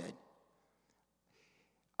 apostles did.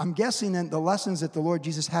 I'm guessing that the lessons that the Lord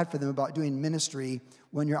Jesus had for them about doing ministry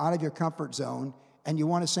when you're out of your comfort zone and you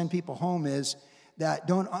want to send people home is that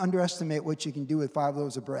don't underestimate what you can do with 5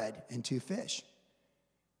 loaves of bread and 2 fish.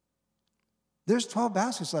 There's 12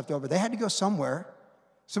 baskets left over. They had to go somewhere.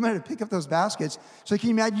 Somebody had to pick up those baskets. So can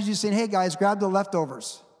you imagine you just saying, hey, guys, grab the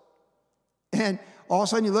leftovers. And all of a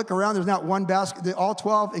sudden you look around, there's not one basket. All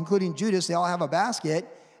 12, including Judas, they all have a basket.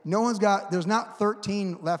 There's not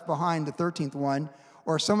 13 left behind the 13th one.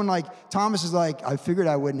 Or someone like Thomas is like, I figured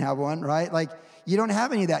I wouldn't have one, right? Like, you don't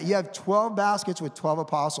have any of that. You have 12 baskets with 12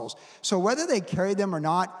 apostles. So whether they carried them or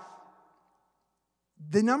not,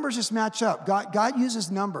 the numbers just match up. God uses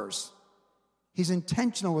numbers. He's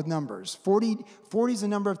intentional with numbers. 40 is the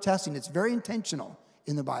number of testing. It's very intentional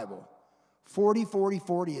in the Bible. 40, 40,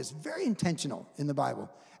 40 is very intentional in the Bible,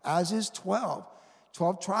 as is 12.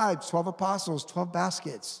 12 tribes, 12 apostles, 12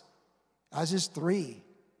 baskets, as is 3.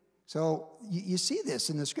 So you see this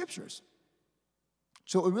in the scriptures.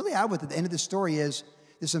 So what we really have with at the end of the story is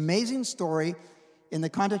this amazing story in the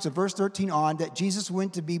context of verse 13 on, that Jesus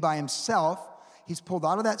went to be by himself. He's pulled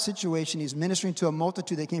out of that situation. He's ministering to a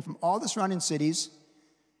multitude that came from all the surrounding cities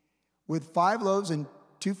with 5 loaves and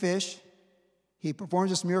 2 fish. He performs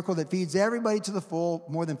this miracle that feeds everybody to the full,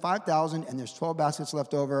 more than 5,000, and there's 12 baskets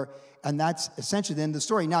left over, and that's essentially the end of the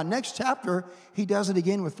story. Now, next chapter, he does it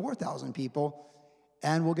again with 4,000 people,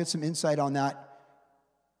 and we'll get some insight on that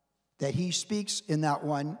he speaks in that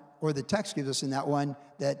one, or the text gives us in that one,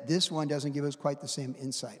 that this one doesn't give us quite the same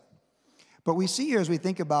insight. But we see here, as we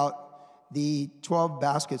think about the 12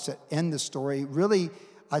 baskets that end the story, really,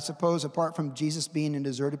 I suppose, apart from Jesus being in a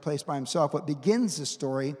deserted place by himself, what begins the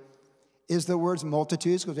story is the words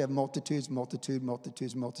multitudes, because we have multitudes, multitude,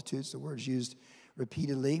 multitudes, multitudes, the words used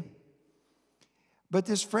repeatedly. But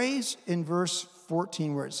this phrase in verse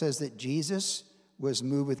 14 where it says that Jesus was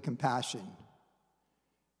moved with compassion.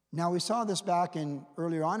 Now, we saw this back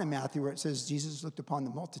earlier on in Matthew where it says Jesus looked upon the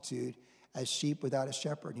multitude as sheep without a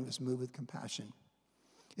shepherd. He was moved with compassion.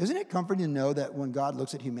 Isn't it comforting to know that when God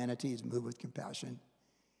looks at humanity, he's moved with compassion?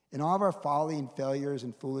 In all of our folly and failures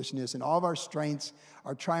and foolishness and all of our strengths,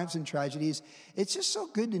 our triumphs and tragedies, it's just so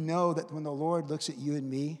good to know that when the Lord looks at you and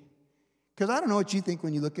me, because I don't know what you think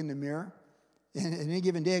when you look in the mirror. And any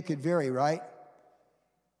given day it could vary, right?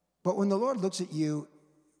 But when the Lord looks at you,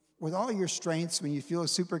 with all your strengths, when you feel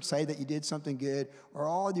super excited that you did something good, or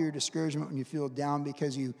all your discouragement when you feel down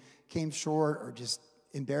because you came short or just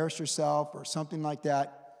embarrassed yourself or something like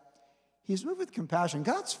that, he's moved with compassion.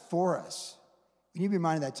 God's for us. We need to be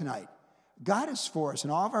reminded of that tonight. God is for us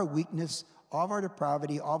in all of our weakness, all of our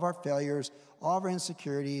depravity, all of our failures, all of our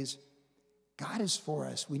insecurities. God is for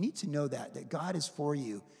us. We need to know that God is for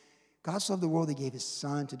you. God so loved the world, he gave his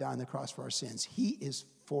son to die on the cross for our sins. He is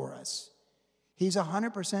for us. He's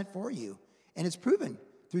 100% for you. And it's proven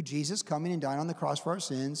through Jesus coming and dying on the cross for our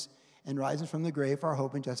sins and rising from the grave for our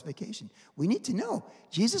hope and justification. We need to know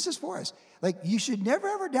Jesus is for us. Like, you should never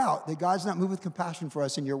ever doubt that God's not moved with compassion for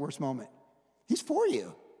us in your worst moment. He's for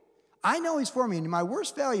you. I know he's for me. And in my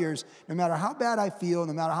worst failures, no matter how bad I feel,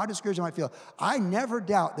 no matter how discouraged I might feel, I never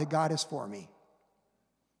doubt that God is for me.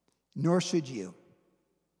 Nor should you.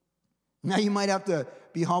 Now, you might have to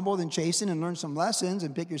be humbled and chastened and learn some lessons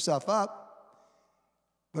and pick yourself up.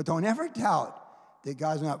 But don't ever doubt that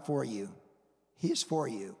God's not for you. He's for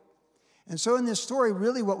you. And so in this story,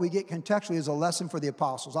 really what we get contextually is a lesson for the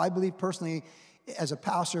apostles. I believe personally, as a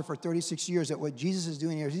pastor for 36 years, that what Jesus is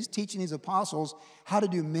doing here is he's teaching these apostles how to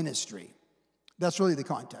do ministry. That's really the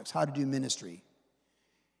context, how to do ministry.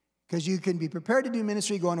 Because you can be prepared to do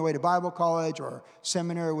ministry going away to Bible college or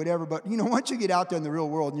seminary or whatever, but once you get out there in the real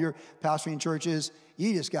world and you're pastoring churches,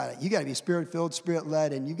 you got to be spirit-filled,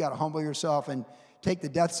 spirit-led, and you got to humble yourself and take the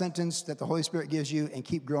death sentence that the Holy Spirit gives you and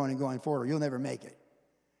keep growing and going forward, or you'll never make it.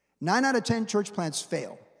 9 out of 10 church plants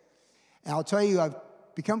fail. And I'll tell you, I've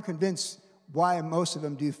become convinced why most of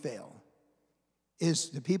them do fail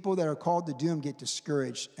is the people that are called to do them get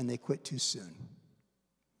discouraged and they quit too soon.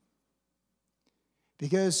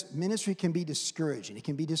 Because ministry can be discouraging. It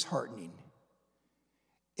can be disheartening.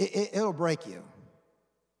 It'll break you.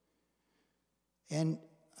 And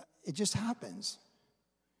it just happens.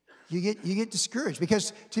 You get discouraged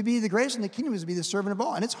because to be the greatest in the kingdom is to be the servant of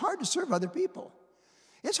all. And it's hard to serve other people.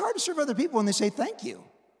 It's hard to serve other people when they say thank you.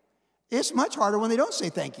 It's much harder when they don't say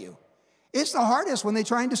thank you. It's the hardest when they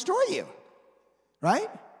try and destroy you, right?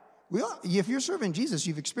 If you're serving Jesus,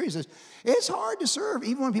 you've experienced this. It's hard to serve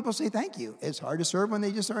even when people say thank you. It's hard to serve when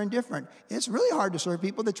they just are indifferent. It's really hard to serve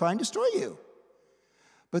people that try and destroy you.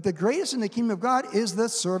 But the greatest in the kingdom of God is the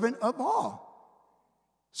servant of all.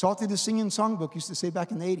 Salty the Singing Songbook used to say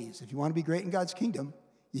back in the 80s, if you want to be great in God's kingdom,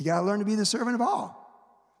 you got to learn to be the servant of all.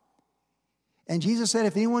 And Jesus said,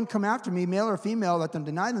 if anyone come after me, male or female, let them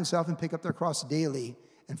deny themselves and pick up their cross daily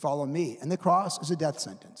and follow me. And the cross is a death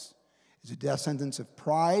sentence. It's a death sentence of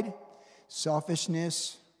pride,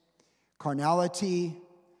 selfishness, carnality,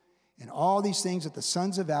 and all these things that the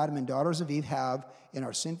sons of Adam and daughters of Eve have in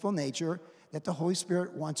our sinful nature that the Holy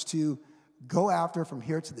Spirit wants to go after from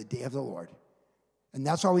here to the day of the Lord. And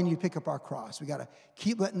that's why we need to pick up our cross. We got to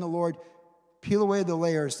keep letting the Lord peel away the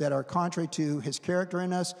layers that are contrary to his character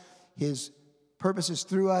in us, his purposes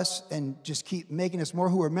through us, and just keep making us more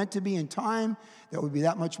who we're meant to be in time, that we'll be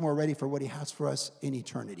that much more ready for what he has for us in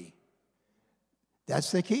eternity.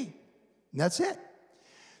 That's the key. And that's it.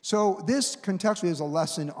 So this contextually is a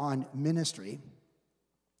lesson on ministry,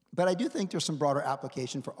 but I do think there's some broader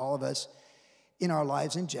application for all of us in our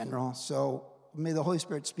lives in general. So may the Holy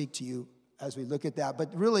Spirit speak to you as we look at that.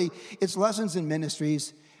 But really, it's lessons in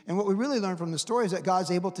ministries. And what we really learn from the story is that God's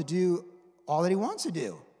able to do all that he wants to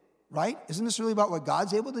do, right? Isn't this really about what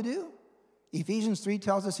God's able to do? Ephesians 3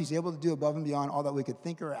 tells us he's able to do above and beyond all that we could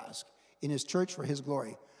think or ask in his church for his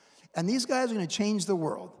glory. And these guys are going to change the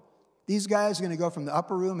world. These guys are going to go from the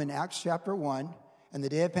upper room in Acts chapter 1 and the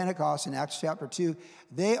day of Pentecost in Acts chapter 2.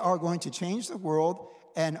 They are going to change the world,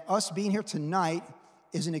 and us being here tonight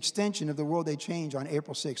is an extension of the world they change on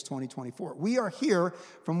April 6, 2024. We are here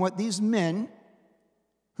from what these men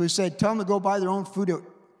who said, tell them to go buy their own food at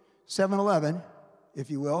 7-Eleven, if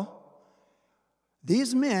you will.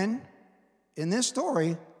 These men in this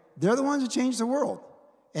story, they're the ones that changed the world.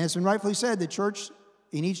 And it's been rightfully said, the church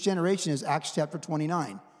in each generation is Acts chapter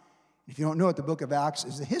 29. If you don't know it, the book of Acts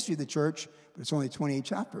is the history of the church, but it's only 28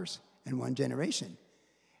 chapters in one generation.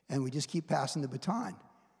 And we just keep passing the baton.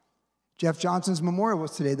 Jeff Johnson's memorial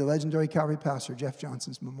was today. The legendary Calvary pastor, Jeff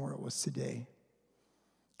Johnson's memorial was today.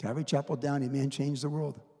 Calvary Chapel Downey, man changed the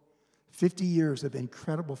world. 50 years of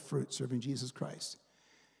incredible fruit serving Jesus Christ.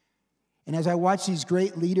 And as I watch these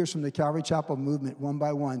great leaders from the Calvary Chapel movement, one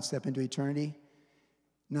by one, step into eternity,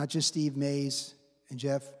 not just Steve Mays and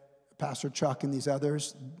Jeff, Pastor Chuck and these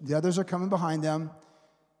others. The others are coming behind them.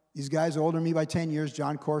 These guys are older than me by 10 years.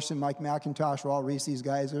 John Corson, Mike McIntosh, Raul Reese, these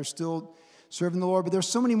guys, they're still serving the Lord. But there's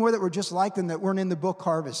so many more that were just like them that weren't in the book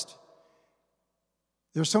Harvest.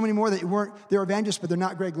 There's so many more that they're evangelists, but they're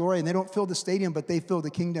not Greg Laurie, and they don't fill the stadium, but they fill the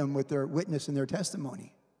kingdom with their witness and their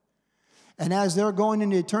testimony. And as they're going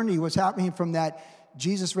into eternity, what's happening from that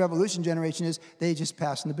Jesus Revolution generation is they just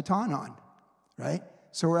passing the baton on, right?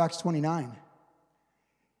 So we're Acts 29.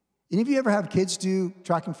 Any of you ever have kids do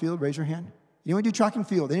track and field? Raise your hand. Anyone do track and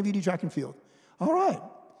field? Any of you do track and field? All right.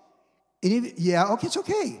 Any of you, yeah, okay, it's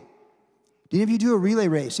okay. Do any of you do a relay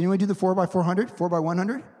race? Anyone do the 4x400,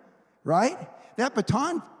 4x100? Right? That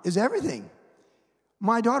baton is everything.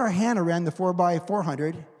 My daughter Hannah ran the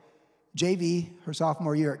 4x400, JV, her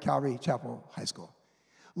sophomore year at Calvary Chapel High School.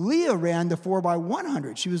 Leah ran the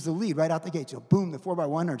 4x100. She was the lead right out the gate. So boom, the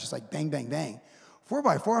 4x100, just like bang, bang, bang.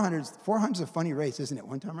 4x400 is a funny race, isn't it?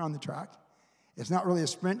 One time around the track. It's not really a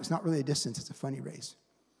sprint. It's not really a distance. It's a funny race.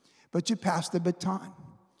 But you pass the baton.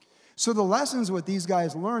 So the lessons what these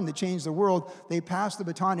guys learned that changed the world, they pass the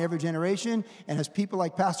baton to every generation. And as people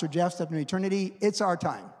like Pastor Jeff step into eternity, it's our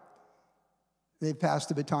time. They've passed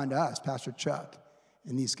the baton to us, Pastor Chuck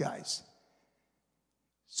and these guys.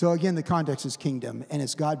 So again, the context is kingdom, and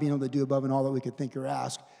it's God being able to do above and all that we could think or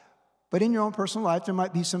ask. But in your own personal life, there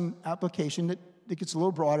might be some application that gets a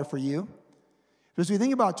little broader for you. But as we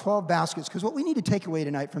think about 12 baskets, because what we need to take away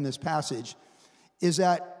tonight from this passage is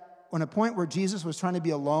that on a point where Jesus was trying to be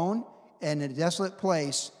alone and in a desolate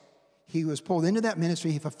place, he was pulled into that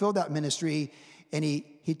ministry, he fulfilled that ministry, and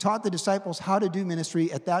he taught the disciples how to do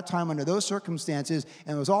ministry at that time under those circumstances,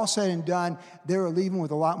 and it was all said and done, they were leaving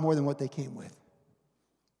with a lot more than what they came with.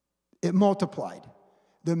 It multiplied.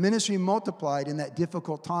 The ministry multiplied in that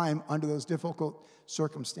difficult time under those difficult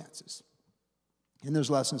circumstances. And there's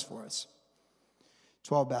lessons for us.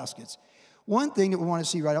 12 baskets. One thing that we want to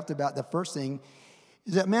see right off the bat, the first thing,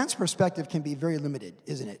 is that man's perspective can be very limited,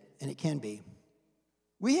 isn't it? And it can be.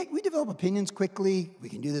 We develop opinions quickly. We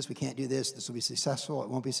can do this, we can't do this. This will be successful, it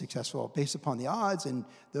won't be successful. Based upon the odds and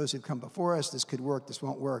those who've come before us, this could work, this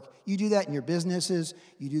won't work. You do that in your businesses.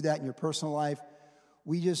 You do that in your personal life.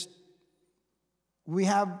 We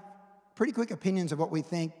have pretty quick opinions of what we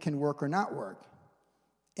think can work or not work.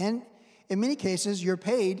 And in many cases, you're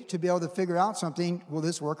paid to be able to figure out something, will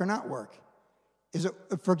this work or not work?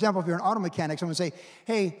 For example, if you're an auto mechanic, someone will say,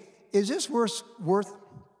 hey, is this worth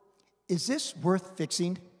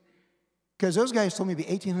fixing? Because those guys told me it'd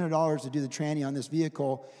be $1,800 to do the tranny on this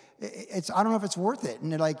vehicle. I don't know if it's worth it.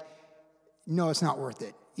 And they're like, no, it's not worth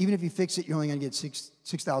it. Even if you fix it, you're only going to get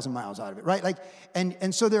 6,000 miles out of it, right?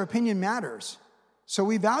 And so their opinion matters. So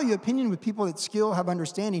we value opinion with people that skill, have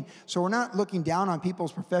understanding. So we're not looking down on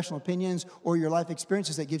people's professional opinions or your life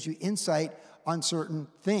experiences that gives you insight on certain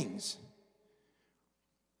things.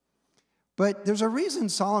 But there's a reason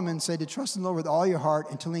Solomon said to trust in the Lord with all your heart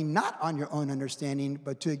and to lean not on your own understanding,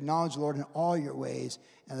 but to acknowledge the Lord in all your ways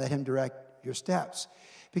and let him direct your steps.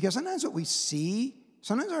 Because sometimes what we see,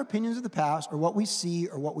 sometimes our opinions of the past or what we see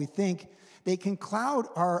or what we think, they can cloud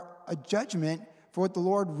our judgment for what the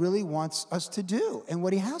Lord really wants us to do and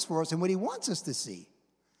what he has for us and what he wants us to see.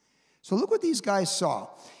 So look what these guys saw.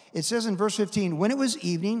 It says in verse 15, when it was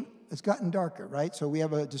evening, it's gotten darker, right? So we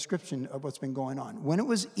have a description of what's been going on. When it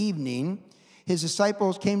was evening, his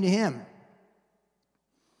disciples came to him.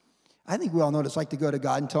 I think we all know what it's like to go to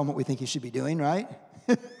God and tell him what we think he should be doing, right?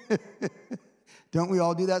 Don't we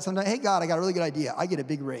all do that sometimes? Hey, God, I got a really good idea. I get a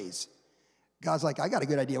big raise. God's like, I got a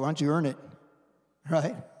good idea. Why don't you earn it?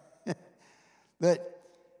 Right? But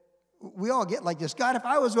we all get like this. God, if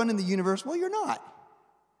I was running the universe, well, you're not.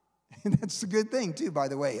 And that's a good thing, too, by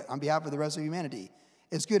the way, on behalf of the rest of humanity.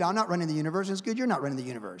 It's good I'm not running the universe. It's good you're not running the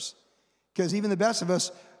universe. Because even the best of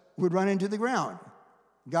us would run into the ground.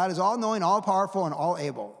 God is all-knowing, all-powerful, and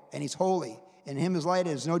all-able. And he's holy. In him is light.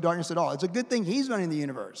 There's no darkness at all. It's a good thing he's running the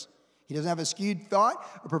universe. He doesn't have a skewed thought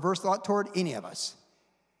or perverse thought toward any of us.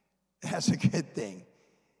 That's a good thing.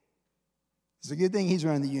 It's a good thing he's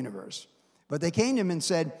running the universe. But they came to him and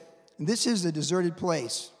said, this is a deserted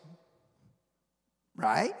place.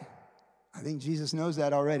 Right? I think Jesus knows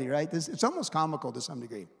that already, right? It's almost comical to some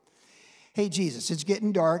degree. Hey, Jesus, it's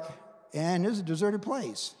getting dark, and there's a deserted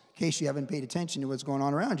place, in case you haven't paid attention to what's going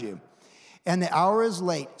on around you. And the hour is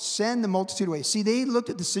late. Send the multitude away. See, they looked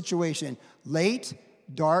at the situation. Late,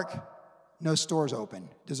 dark, no stores open,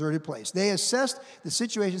 deserted place. They assessed the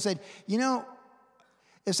situation and said, you know,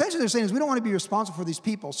 essentially they're saying is we don't want to be responsible for these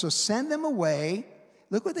people, so send them away.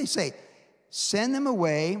 Look what they say. Send them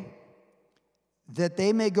away that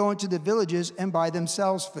they may go into the villages and buy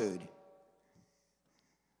themselves food.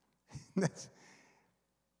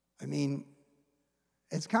 I mean,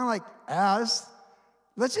 it's kind of like us.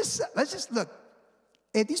 Let's just look.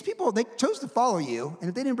 If these people, they chose to follow you, and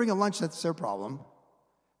if they didn't bring a lunch, that's their problem.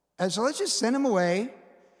 And so let's just send them away.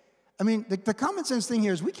 I mean, the common sense thing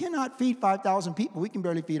here is we cannot feed 5,000 people. We can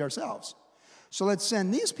barely feed ourselves. So let's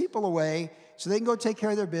send these people away so they can go take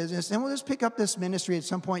care of their business. And we'll just pick up this ministry at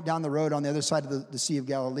some point down the road on the other side of the Sea of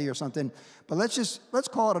Galilee or something. But let's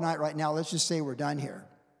call it a night right now. Let's just say we're done here.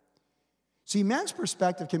 See, man's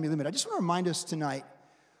perspective can be limited. I just want to remind us tonight,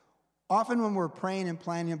 often when we're praying and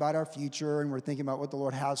planning about our future and we're thinking about what the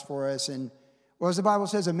Lord has for us, and well, as the Bible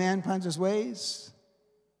says, a man plans his ways,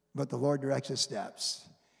 but the Lord directs his steps.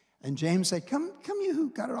 And James said, come you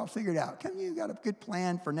who got it all figured out. Come you who got a good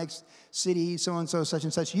plan for next city, so-and-so, such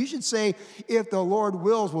and such. You should say, if the Lord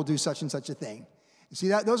wills, we'll do such and such a thing. You see,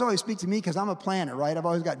 those always speak to me because I'm a planner, right? I've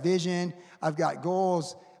always got vision. I've got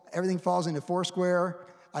goals. Everything falls into foursquare.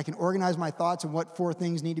 I can organize my thoughts on what 4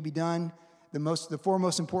 things need to be done, the 4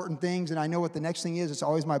 most important things, and I know what the next thing is. It's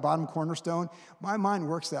always my bottom cornerstone. My mind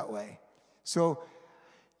works that way. So,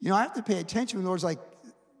 I have to pay attention when the Lord's like,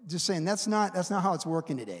 just saying, that's not how it's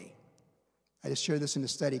working today. I just shared this in a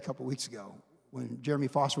study a couple weeks ago when Jeremy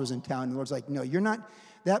Foster was in town. And the Lord's like, no, you're not,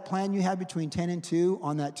 that plan you had between 10 and 2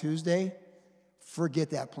 on that Tuesday, forget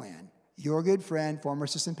that plan. You're a good friend, former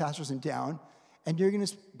assistant pastor's in town, and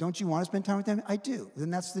don't you want to spend time with them? I do. Then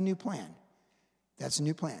that's the new plan. That's the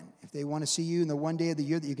new plan. If they want to see you in the one day of the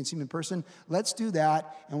year that you can see them in person, let's do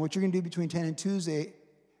that. And what you're going to do between 10 and 2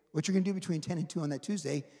 on that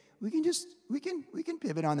Tuesday, we can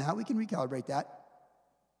pivot on that. We can recalibrate that.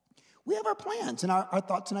 We have our plans and our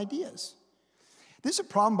thoughts and ideas. This is a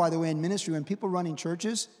problem, by the way, in ministry when people running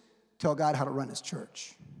churches tell God how to run his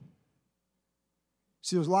church.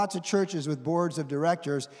 See, there's lots of churches with boards of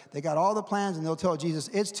directors. They got all the plans, and they'll tell Jesus,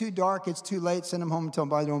 it's too dark, it's too late, send them home and tell them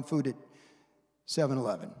buy their own food at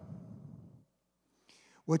 7-Eleven.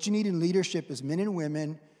 What you need in leadership is men and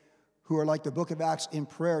women who are like the book of Acts in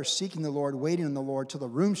prayer, seeking the Lord, waiting on the Lord till the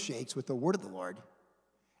room shakes with the word of the Lord.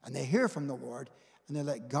 And they hear from the Lord, and they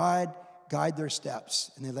let God guide their steps,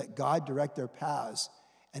 and they let God direct their paths,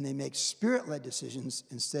 and they make spirit-led decisions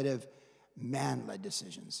instead of man-led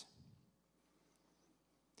decisions.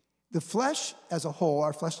 The flesh as a whole,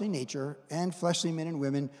 our fleshly nature, and fleshly men and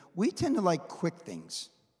women, we tend to like quick things,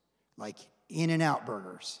 like In-N-Out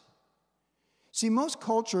burgers. See, most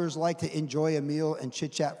cultures like to enjoy a meal and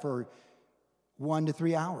chit-chat for 1 to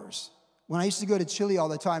 3 hours. When I used to go to Chile all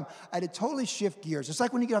the time, I had to totally shift gears. It's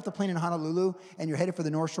like when you get off the plane in Honolulu and you're headed for the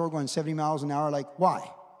North Shore going 70 miles an hour. Like, why?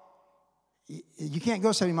 You can't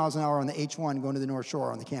go 70 miles an hour on the H1 going to the North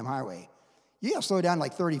Shore on the Cam Highway. You got to slow down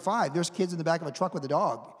like 35. There's kids in the back of a truck with a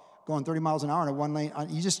dog going 30 miles an hour in a one lane.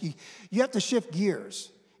 You have to shift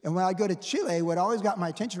gears. And when I go to Chile, what always got my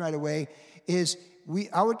attention right away is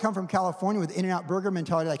I would come from California with In-N-Out burger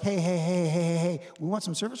mentality, like, hey, we want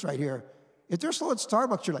some service right here. If they're slow at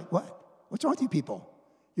Starbucks, you're like, what? What's wrong with you people?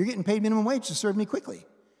 You're getting paid minimum wage to serve me quickly.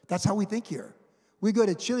 That's how we think here. We go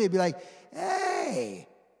to Chile and be like, hey.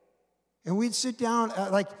 And we'd sit down,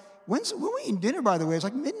 when we eating dinner, by the way, it's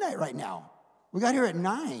like midnight right now. We got here at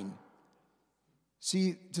 9.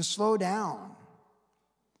 See, to slow down.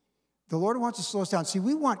 The Lord wants to slow us down. See,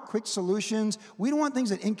 we want quick solutions. We don't want things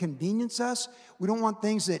that inconvenience us. We don't want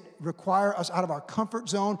things that require us out of our comfort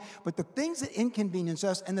zone. But the things that inconvenience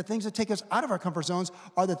us and the things that take us out of our comfort zones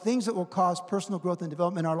are the things that will cause personal growth and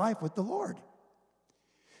development in our life with the Lord.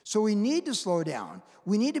 So we need to slow down.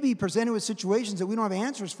 We need to be presented with situations that we don't have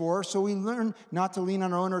answers for, so we learn not to lean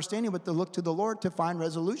on our own understanding, but to look to the Lord to find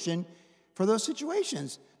resolution for those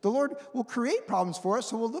situations. The Lord will create problems for us,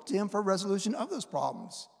 so we'll look to him for resolution of those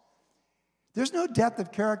problems. There's no depth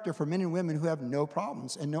of character for men and women who have no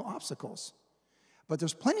problems and no obstacles. But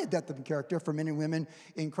there's plenty of depth of character for men and women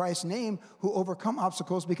in Christ's name who overcome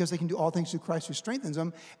obstacles because they can do all things through Christ who strengthens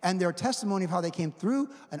them. And their testimony of how they came through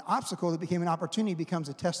an obstacle that became an opportunity becomes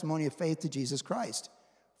a testimony of faith to Jesus Christ.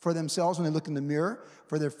 For themselves when they look in the mirror,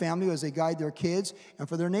 for their family as they guide their kids, and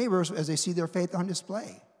for their neighbors as they see their faith on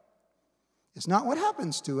display. It's not what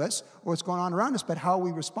happens to us or what's going on around us, but how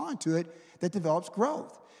we respond to it that develops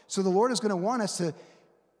growth. So the Lord is going to want us to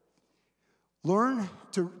learn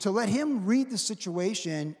to let him read the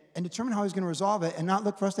situation and determine how he's going to resolve it and not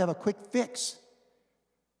look for us to have a quick fix.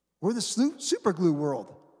 We're the super glue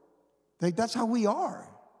world. Like, that's how we are.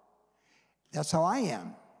 That's how I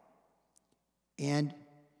am. And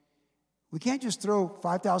we can't just throw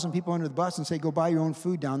 5,000 people under the bus and say, go buy your own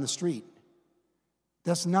food down the street.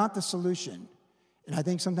 That's not the solution. And I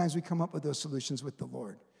think sometimes we come up with those solutions with the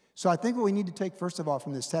Lord. So I think what we need to take, first of all,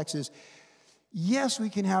 from this text is, yes, we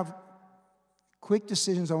can have quick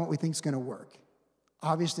decisions on what we think is going to work.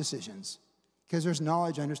 Obvious decisions. Because there's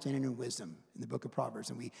knowledge, understanding, and wisdom in the book of Proverbs.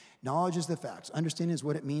 And knowledge is the facts. Understanding is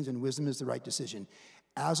what it means, and wisdom is the right decision.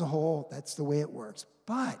 As a whole, that's the way it works.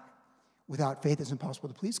 But without faith, it's impossible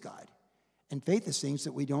to please God. And faith is things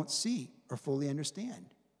that we don't see or fully understand.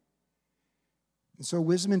 And so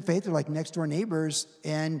wisdom and faith are like next-door neighbors,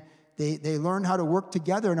 and they learn how to work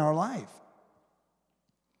together in our life.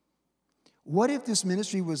 What if this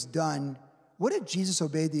ministry was done? What if Jesus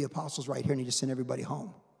obeyed the apostles right here and he just sent everybody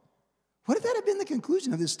home? What if that had been the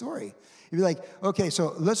conclusion of this story? You'd be like, okay,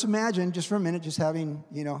 so let's imagine just for a minute, just having,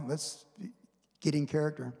 let's get in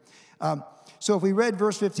character. So if we read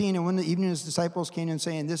verse 15, and when the evening his disciples came in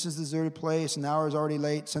saying, this is the deserted place, and the hour is already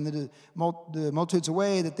late, send the multitudes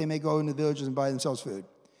away that they may go into the villages and buy themselves food.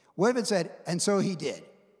 What if it said, and so he did?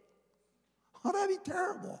 Oh, that'd be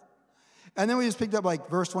terrible. And then we just picked up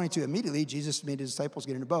like verse 22. Immediately, Jesus made his disciples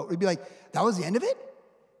get in a boat. We'd be like, that was the end of it?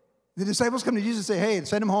 The disciples come to Jesus and say, hey,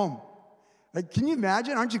 send him home. Like, can you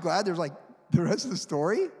imagine? Aren't you glad there's like the rest of the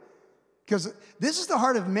story? Because this is the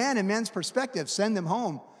heart of man and man's perspective. Send them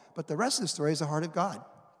home. But the rest of the story is the heart of God.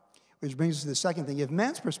 Which brings us to the second thing. If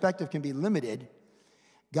man's perspective can be limited,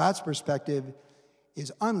 God's perspective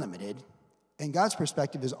is unlimited. And God's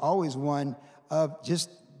perspective is always one of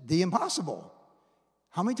just the impossible.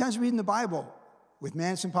 How many times we read in the Bible, with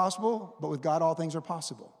man it's impossible, but with God all things are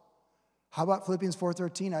possible? How about Philippians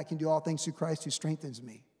 4:13, I can do all things through Christ who strengthens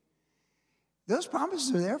me? Those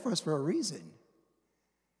promises are there for us for a reason.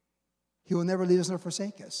 He will never leave us nor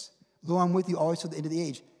forsake us. Lo, I'm with you always to the end of the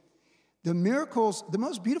age. The miracles, the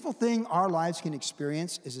most beautiful thing our lives can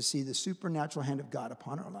experience is to see the supernatural hand of God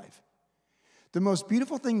upon our life. The most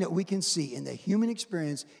beautiful thing that we can see in the human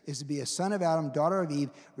experience is to be a son of Adam, daughter of Eve,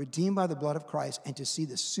 redeemed by the blood of Christ, and to see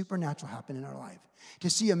the supernatural happen in our life. To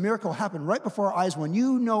see a miracle happen right before our eyes when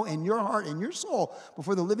you know in your heart and your soul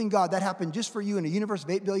before the living God that happened just for you in a universe of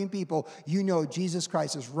 8 billion people, you know Jesus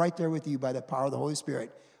Christ is right there with you by the power of the Holy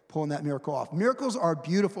Spirit pulling that miracle off. Miracles are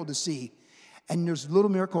beautiful to see. And there's little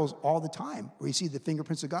miracles all the time where you see the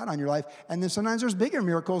fingerprints of God on your life. And then sometimes there's bigger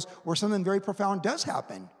miracles where something very profound does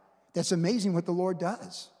happen. That's amazing what the Lord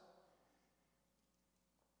does.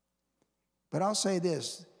 But I'll say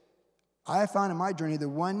this. I have found in my journey the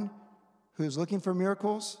one who is looking for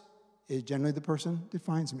miracles is generally the person that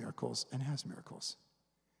finds miracles and has miracles.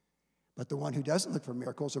 But the one who doesn't look for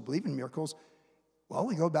miracles or believe in miracles, well,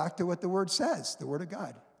 we go back to what the Word says, the Word of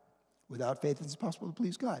God. Without faith, it's impossible to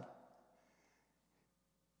please God.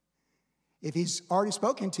 If he's already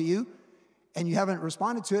spoken to you and you haven't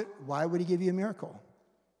responded to it, why would he give you a miracle?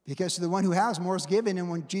 Because to the one who has, more is given, and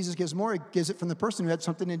when Jesus gives more, he gives it from the person who had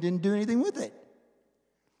something and didn't do anything with it.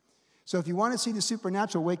 So if you want to see the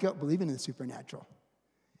supernatural, wake up believing in the supernatural.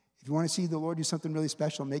 If you want to see the Lord do something really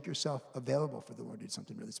special, make yourself available for the Lord to do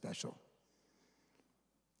something really special.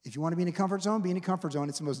 If you want to be in a comfort zone, be in a comfort zone.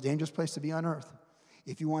 It's the most dangerous place to be on earth.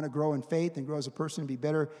 If you want to grow in faith and grow as a person and be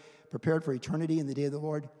better prepared for eternity in the day of the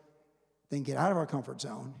Lord, then get out of our comfort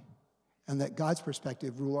zone and let God's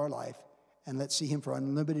perspective rule our life, and let's see him for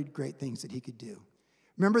unlimited great things that he could do.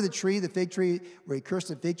 Remember the tree, the fig tree, where he cursed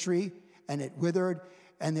the fig tree and it withered,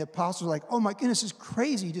 And the apostles were like, oh my goodness, it's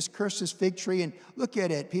crazy. He just cursed this fig tree and look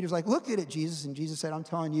at it. Peter's like, look at it, Jesus. And Jesus said, I'm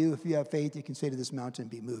telling you, if you have faith, you can say to this mountain,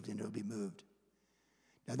 be moved, and it'll be moved.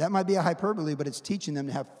 Now that might be a hyperbole, but it's teaching them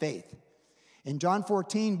to have faith. In John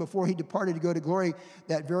 14, before he departed to go to glory,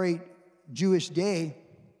 that very Jewish day,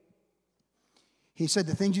 he said,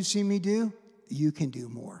 the things you've seen me do, you can do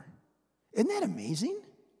more. Isn't that amazing?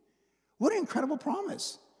 What an incredible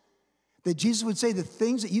promise. That Jesus would say, the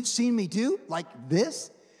things that you've seen me do, like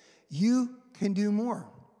this, you can do more.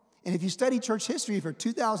 And if you study church history for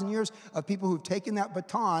 2,000 years of people who've taken that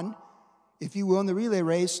baton, if you will, in the relay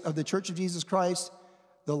race of the Church of Jesus Christ,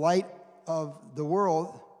 the light of the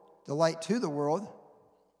world, the light to the world,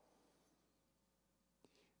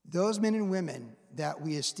 those men and women that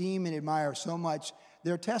we esteem and admire so much,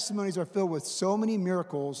 their testimonies are filled with so many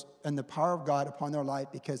miracles and the power of God upon their life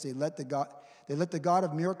because they let the God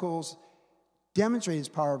of miracles demonstrate his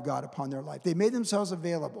power of God upon their life. They made themselves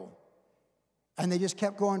available, and they just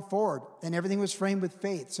kept going forward, and everything was framed with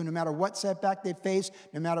faith. So no matter what setback they faced,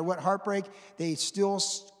 no matter what heartbreak, they still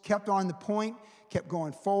kept on the point, kept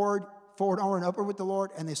going forward, onward and upward with the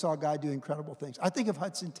Lord, and they saw God do incredible things. I think of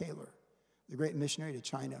Hudson Taylor, the great missionary to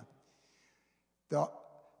China.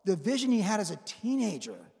 The vision he had as a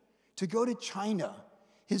teenager to go to China,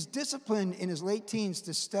 his discipline in his late teens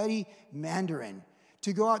to study Mandarin,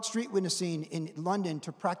 to go out street witnessing in London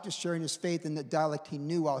to practice sharing his faith in the dialect he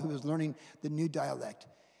knew while he was learning the new dialect.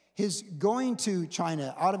 His going to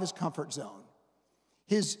China out of his comfort zone.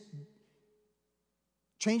 His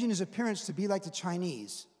changing his appearance to be like the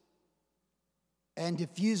Chinese and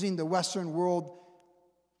diffusing the Western world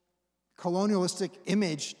colonialistic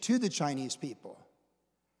image to the Chinese people.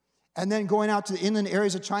 And then going out to the inland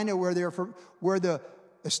areas of China where the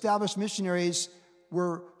established missionaries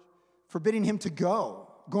were forbidding him to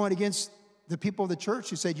go, going against the people of the church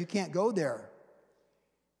who said, you can't go there.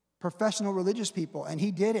 Professional religious people, and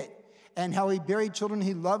he did it. And how he buried children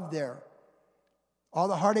he loved there. All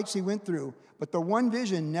the heartaches he went through. But the one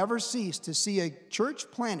vision never ceased to see a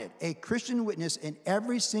church planted, a Christian witness in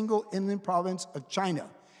every single inland province of China.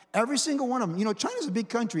 Every single one of them. You know, China's a big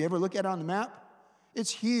country. Ever look at it on the map?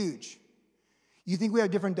 It's huge. You think we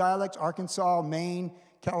have different dialects? Arkansas, Maine,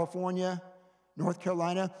 California, North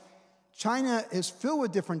Carolina. China is filled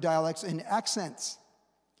with different dialects and accents.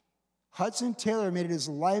 Hudson Taylor made it his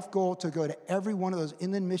life goal to go to every one of those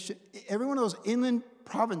inland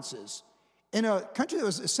provinces in a country that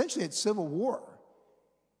was essentially at civil war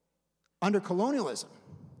under colonialism.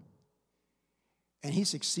 And he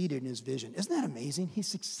succeeded in his vision. Isn't that amazing? He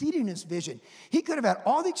succeeded in his vision. He could have had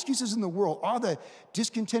all the excuses in the world, all the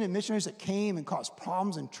discontented missionaries that came and caused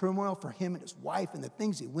problems and turmoil for him and his wife and the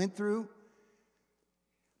things he went through.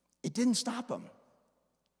 It didn't stop him.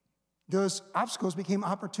 Those obstacles became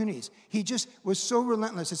opportunities. He just was so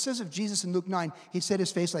relentless. It says of Jesus in Luke 9, he set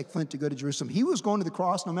his face like flint to go to Jerusalem. He was going to the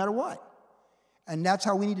cross no matter what. And that's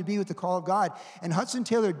how we need to be with the call of God. And Hudson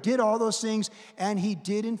Taylor did all those things, and he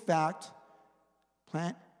did, in fact,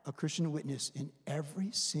 plant a Christian witness in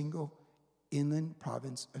every single inland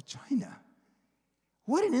province of China.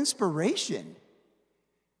 What an inspiration.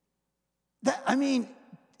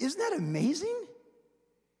 Isn't that amazing?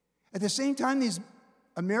 At the same time, these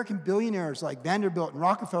American billionaires like Vanderbilt and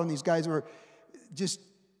Rockefeller and these guys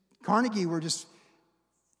Carnegie were just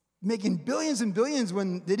making billions and billions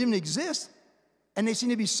when they didn't exist. And they seem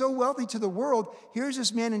to be so wealthy to the world. Here's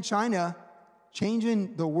this man in China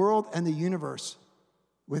changing the world and the universe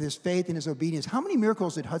with his faith and his obedience. How many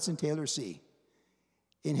miracles did Hudson Taylor see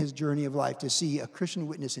in his journey of life to see a Christian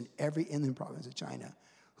witness in every inland province of China?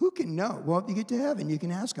 Who can know? Well, if you get to heaven, you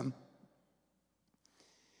can ask him.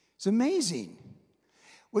 It's amazing.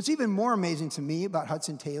 What's even more amazing to me about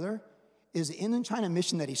Hudson Taylor is the inland China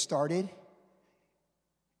mission that he started.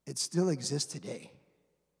 It still exists today.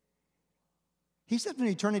 He stepped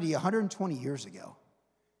into eternity 120 years ago.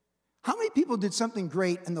 How many people did something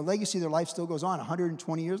great and the legacy of their life still goes on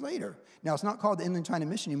 120 years later? Now, it's not called the Inland China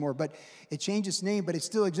Mission anymore, but it changed its name, but it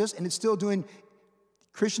still exists, and it's still doing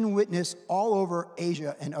Christian witness all over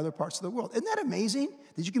Asia and other parts of the world. Isn't that amazing?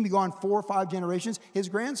 That you can be gone 4 or 5 generations. His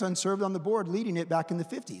grandson served on the board leading it back in the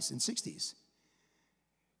 50s and 60s.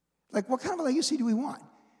 Like, what kind of a legacy do we want?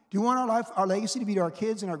 Do you want our legacy to be to our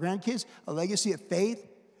kids and our grandkids a legacy of faith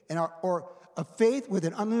or a faith with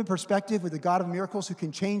an unlimited perspective with the God of miracles who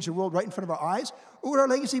can change the world right in front of our eyes? Or would our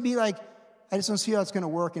legacy be like, I just don't see how it's going to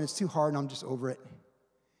work and it's too hard and I'm just over it?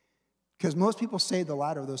 Because most people say the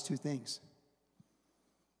latter of those two things.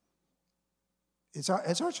 It's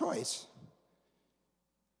our choice.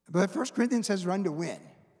 But 1 Corinthians says run to win.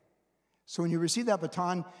 So when you receive that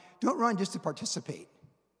baton, don't run just to participate.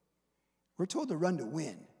 We're told to run to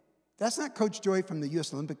win. That's not Coach Joey from the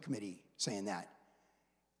U.S. Olympic Committee saying that.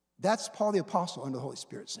 That's Paul the Apostle under the Holy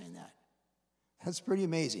Spirit saying that. That's pretty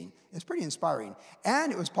amazing. It's pretty inspiring.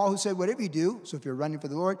 And it was Paul who said, whatever you do, so if you're running for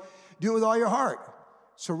the Lord, do it with all your heart.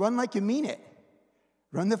 So run like you mean it.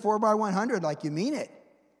 Run the 4x100 like you mean it.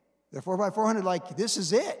 The 4x400 like this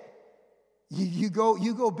is it. You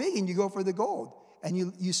go big and you go for the gold. And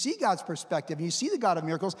you see God's perspective and you see the God of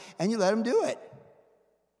miracles and you let him do it.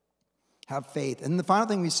 Have faith. And the final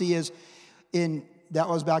thing we see is that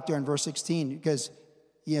was back there in verse 16, because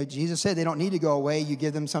Jesus said they don't need to go away. You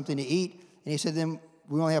give them something to eat. And he said, then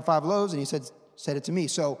we only have 5 loaves. And he said it to me.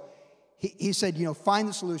 So he said, find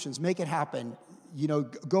the solutions, make it happen.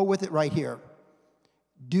 Go with it right here.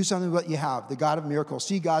 Do something with what you have. The God of miracles.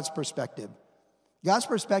 See God's perspective. God's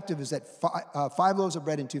perspective is that 5 loaves of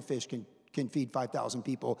bread and 2 fish can feed 5,000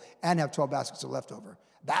 people and have 12 baskets of leftover.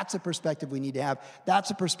 That's a perspective we need to have.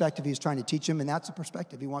 That's a perspective he's trying to teach them, and that's a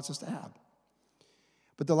perspective he wants us to have.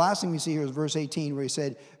 But the last thing we see here is verse 18, where he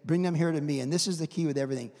said, bring them here to me. And this is the key with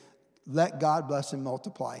everything. Let God bless and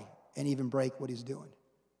multiply and even break what he's doing.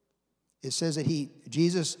 It says that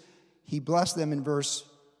Jesus blessed them in verse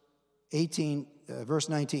 18, verse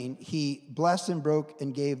 19. He blessed and broke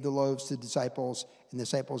and gave the loaves to the disciples, and the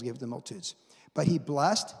disciples gave to the multitudes. But he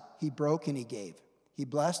blessed, he broke, and he gave. He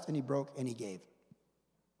blessed and he broke and he gave.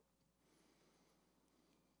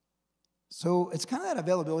 So it's kind of that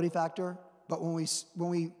availability factor, but when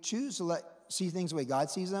we choose to see things the way God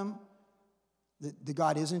sees them, that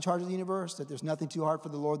God is in charge of the universe, that there's nothing too hard for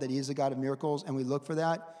the Lord, that he is a God of miracles, and we look for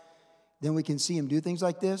that, then we can see him do things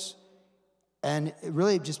like this. And it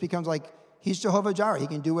really just becomes like he's Jehovah Jireh. He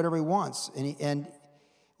can do whatever he wants, and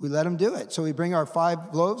we let him do it. So we bring our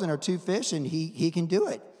 5 loaves and our 2 fish, and he can do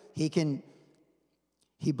it.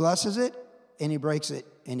 He blesses it, and he breaks it,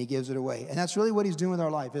 and he gives it away. And that's really what he's doing with our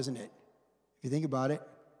life, isn't it? If you think about it.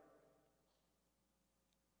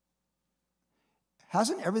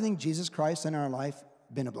 Hasn't everything Jesus Christ in our life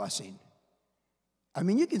been a blessing? I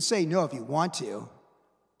mean, you can say no if you want to,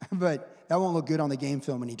 but that won't look good on the game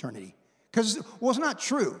film in eternity. Because, it's not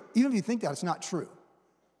true. Even if you think that, it's not true.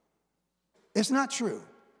 It's not true.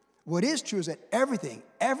 What is true is that everything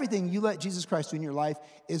you let Jesus Christ do in your life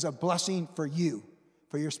is a blessing for you,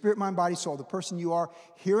 for your spirit, mind, body, soul, the person you are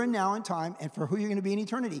here and now in time, and for who you're going to be in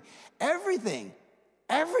eternity. Everything,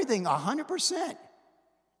 100%,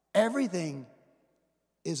 everything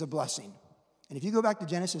is a blessing. And if you go back to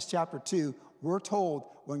Genesis chapter 2, we're told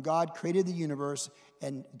when God created the universe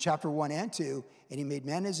in chapter 1 and 2, and he made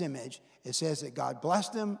man in his image, it says that God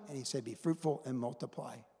blessed him, and he said, be fruitful and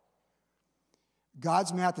multiply.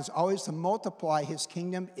 God's math is always to multiply his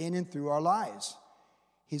kingdom in and through our lives.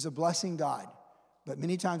 He's a blessing God. But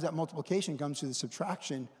many times that multiplication comes through the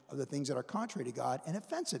subtraction of the things that are contrary to God and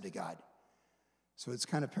offensive to God. So it's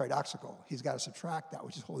kind of paradoxical. He's got to subtract that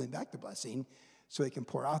which is holding back the blessing so he can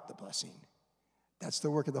pour out the blessing. That's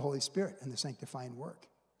the work of the Holy Spirit and the sanctifying work.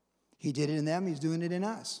 He did it in them. He's doing it in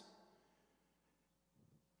us.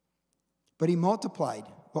 But he multiplied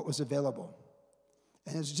what was available.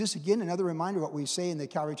 And it's just, again, another reminder of what we say in the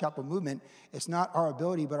Calvary Chapel movement. It's not our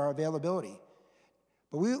ability, but our availability.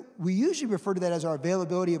 But we usually refer to that as our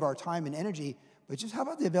availability of our time and energy, but just how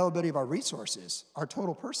about the availability of our resources, our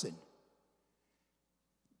total person?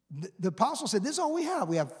 The apostle said, this is all we have.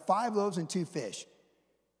 We have 5 loaves and 2 fish.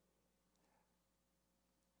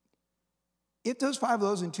 If those 5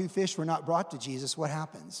 loaves and 2 fish were not brought to Jesus, what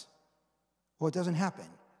happens? Well, it doesn't happen.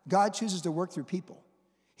 God chooses to work through people.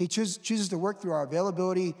 He chooses to work through our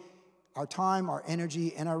availability, our time, our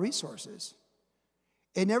energy, and our resources.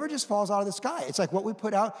 It never just falls out of the sky. It's like what we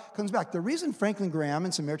put out comes back. The reason Franklin Graham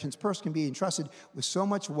and Samaritan's Purse can be entrusted with so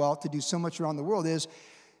much wealth to do so much around the world is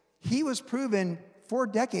he was proven 4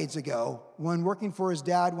 decades ago when working for his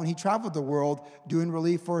dad when he traveled the world doing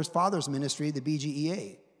relief for his father's ministry, the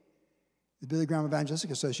BGEA, the Billy Graham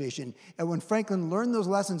Evangelistic Association. And when Franklin learned those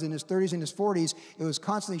lessons in his 30s and his 40s, it was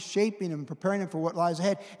constantly shaping him and preparing him for what lies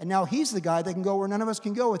ahead. And now he's the guy that can go where none of us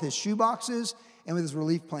can go with his shoe boxes and with his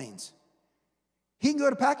relief planes. He can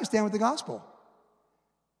go to Pakistan with the gospel.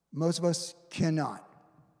 Most of us cannot.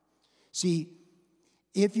 See,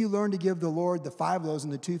 if you learn to give the Lord the 5 loaves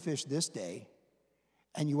and the 2 fish this day,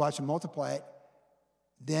 and you watch him multiply it,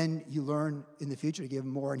 then you learn in the future to give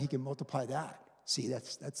him more, and he can multiply that. See,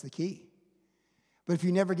 that's the key. But if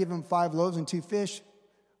you never give him 5 loaves and 2 fish,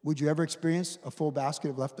 would you ever experience a full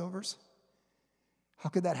basket of leftovers? How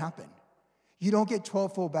could that happen? You don't get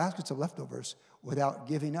 12 full baskets of leftovers without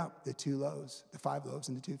giving up the 2 loaves, the 5 loaves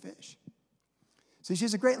and the 2 fish. So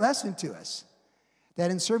she's a great lesson to us that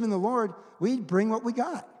in serving the Lord, we bring what we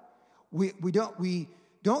got. We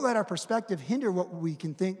don't let our perspective hinder what we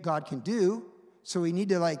can think God can do. So we need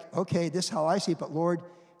to like, okay, this is how I see it, but Lord,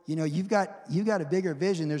 you know, you've got a bigger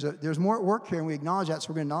vision. There's more at work here, and we acknowledge that. So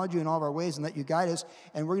we're going to acknowledge you in all of our ways and let you guide us.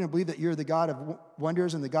 And we're going to believe that you're the God of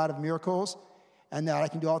wonders and the God of miracles, and that I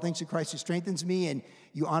can do all things through Christ who strengthens me. And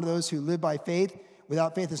you honor those who live by faith.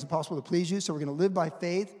 Without faith, it's impossible to please you. So we're going to live by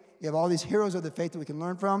faith. You have all these heroes of the faith that we can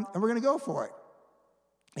learn from, and we're going to go for it.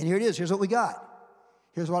 And here it is. Here's what we got.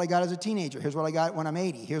 Here's what I got as a teenager. Here's what I got when I'm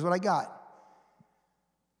 80. Here's what I got.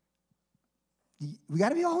 We got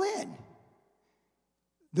to be all in.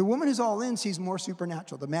 The woman who's all in sees more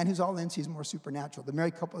supernatural. The man who's all in sees more supernatural. The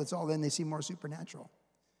married couple that's all in, they see more supernatural.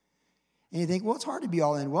 And you think, well, it's hard to be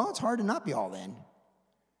all in. Well, it's hard to not be all in.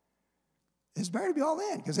 It's better to be all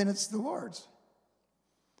in because then it's the Lord's.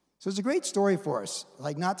 So it's a great story for us,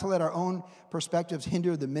 like not to let our own perspectives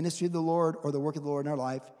hinder the ministry of the Lord or the work of the Lord in our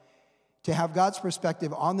life, to have God's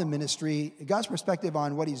perspective on the ministry, God's perspective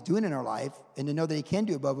on what he's doing in our life, and to know that he can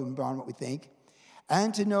do above and beyond what we think,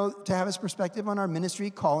 and to have his perspective on our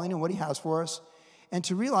ministry, calling, and what he has for us, and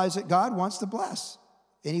to realize that God wants to bless.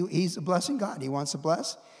 And he's a blessing God. He wants to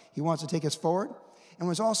bless. He wants to take us forward. And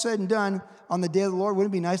when it's all said and done, on the day of the Lord,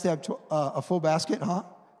 wouldn't it be nice to have a full basket, huh?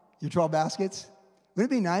 Your 12 baskets? Wouldn't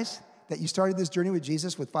it be nice that you started this journey with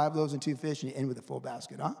Jesus with 5 loaves and 2 fish and you end with a full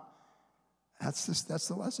basket, huh? That's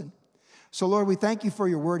the lesson. So, Lord, we thank you for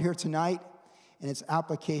your word here tonight and its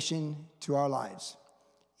application to our lives.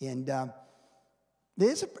 And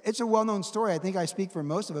it's a well-known story. I think I speak for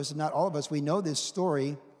most of us, if not all of us. We know this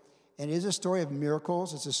story, and it is a story of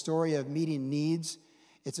miracles. It's a story of meeting needs.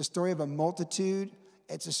 It's a story of a multitude.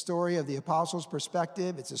 It's a story of the apostles'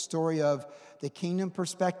 perspective. It's a story of the kingdom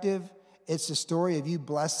perspective. It's a story of you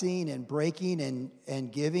blessing and breaking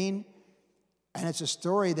and giving. And it's a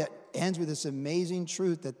story that ends with this amazing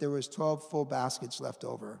truth that there was 12 full baskets left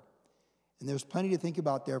over. And there's plenty to think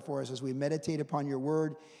about there for us as we meditate upon your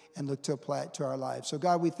word and look to apply it to our lives. So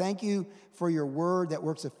God, we thank you for your word that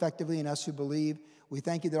works effectively in us who believe. We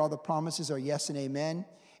thank you that all the promises are yes and amen.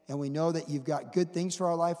 And we know that you've got good things for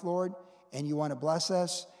our life, Lord, and you want to bless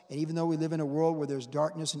us. And even though we live in a world where there's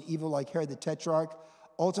darkness and evil like Herod the Tetrarch,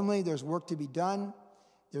 ultimately there's work to be done.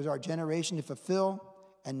 There's our generation to fulfill,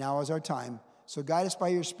 and now is our time. So guide us by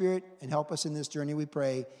your Spirit and help us in this journey, we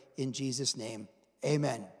pray, in Jesus' name.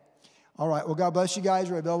 Amen. All right, well, God bless you guys.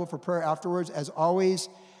 We're available for prayer afterwards. As always,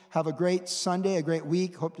 have a great Sunday, a great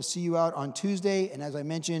week. Hope to see you out on Tuesday. And as I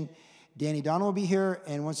mentioned, Danny Donald will be here.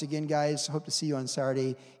 And once again, guys, hope to see you on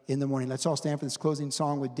Saturday in the morning. Let's all stand for this closing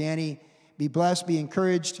song with Danny. Be blessed, be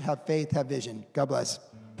encouraged, have faith, have vision. God bless.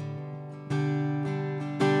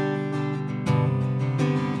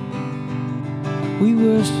 We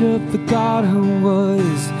worship the God who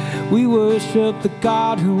was. We worship the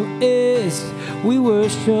God who is. We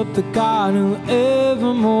worship the God who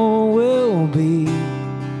evermore will be.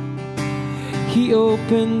 He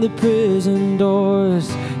opened the prison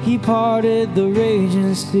doors. He parted the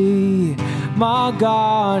raging sea. My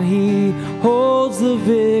God, he holds the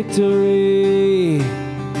victory.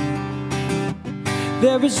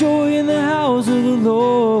 There is joy in the house of the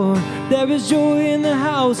Lord. There is joy in the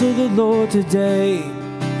house of the Lord today.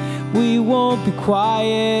 We won't be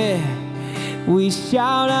quiet. We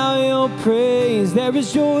shout out your praise. There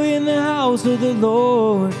is joy in the house of the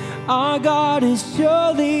Lord. Our God is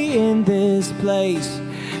surely in this place.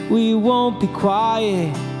 We won't be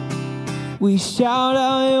quiet. We shout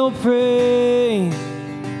out your praise.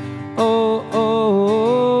 Oh,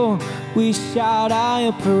 oh, oh. We shout out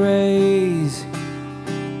your praise.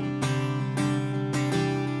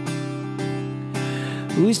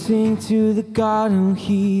 We sing to the God who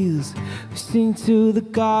heals. We sing to the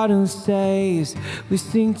God who saves. We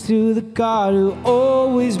sing to the God who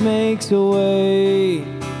always makes a way.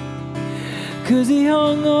 'Cause he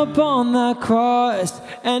hung up on that cross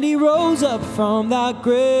and he rose up from that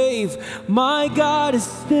grave. My God is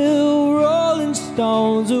still rolling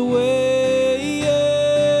stones away.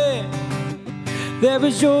 Yeah. There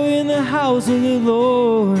is joy in the house of the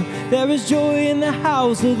Lord. There is joy in the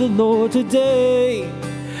house of the Lord today.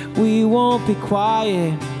 We won't be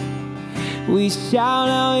quiet. We shout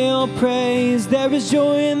out your praise. There is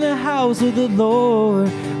joy in the house of the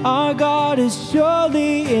Lord. Our God is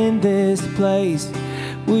surely in this place.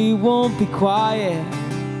 We won't be quiet.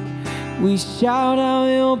 We shout out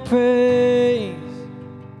your praise.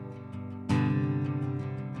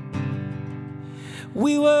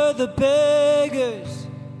 We were the beggars,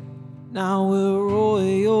 now we're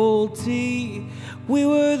royalty. We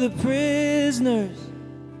were the prisoners,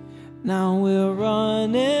 now we're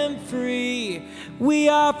running free. We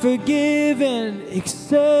are forgiven,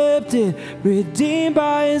 accepted, redeemed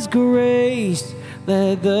by his grace.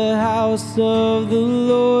 Let the house of the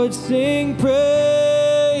Lord sing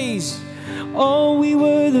praise. Oh, we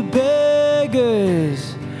were the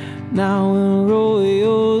beggars, now we're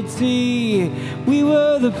royalty. We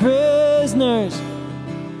were the prisoners,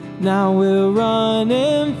 now we're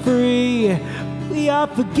running free. We are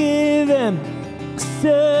forgiven,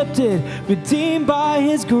 accepted, redeemed by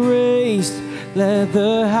His grace. Let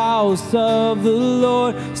the house of the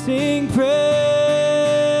Lord sing praise.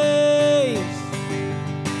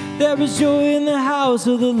 There is joy in the house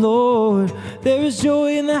of the Lord. There is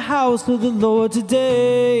joy in the house of the Lord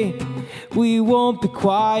today. We won't be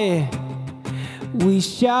quiet. We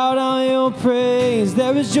shout out your praise.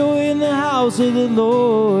 There is joy in the house of the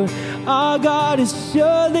Lord. Our God is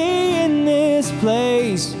surely in this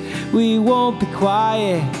place. We won't be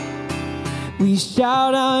quiet. We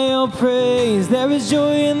shout out your praise. There is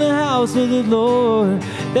joy in the house of the Lord.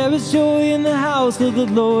 There is joy in the house of the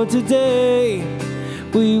Lord today.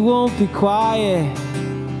 We won't be quiet.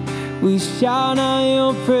 We shout out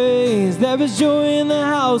your praise. There is joy in the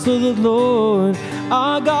house of the Lord.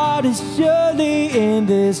 Our God is surely in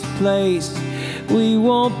this place. We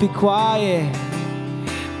won't be quiet.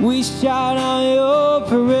 We shout out your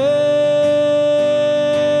praise.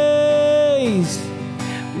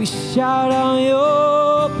 We shout out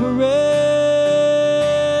your praise.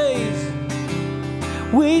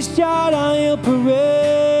 We shout out your praise.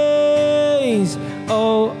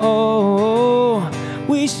 Oh, oh, oh.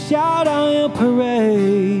 We shout out your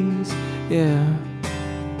praise. Yeah.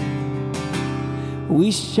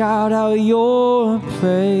 We shout out your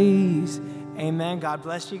praise. Amen. God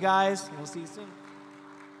bless you guys. We'll see you soon.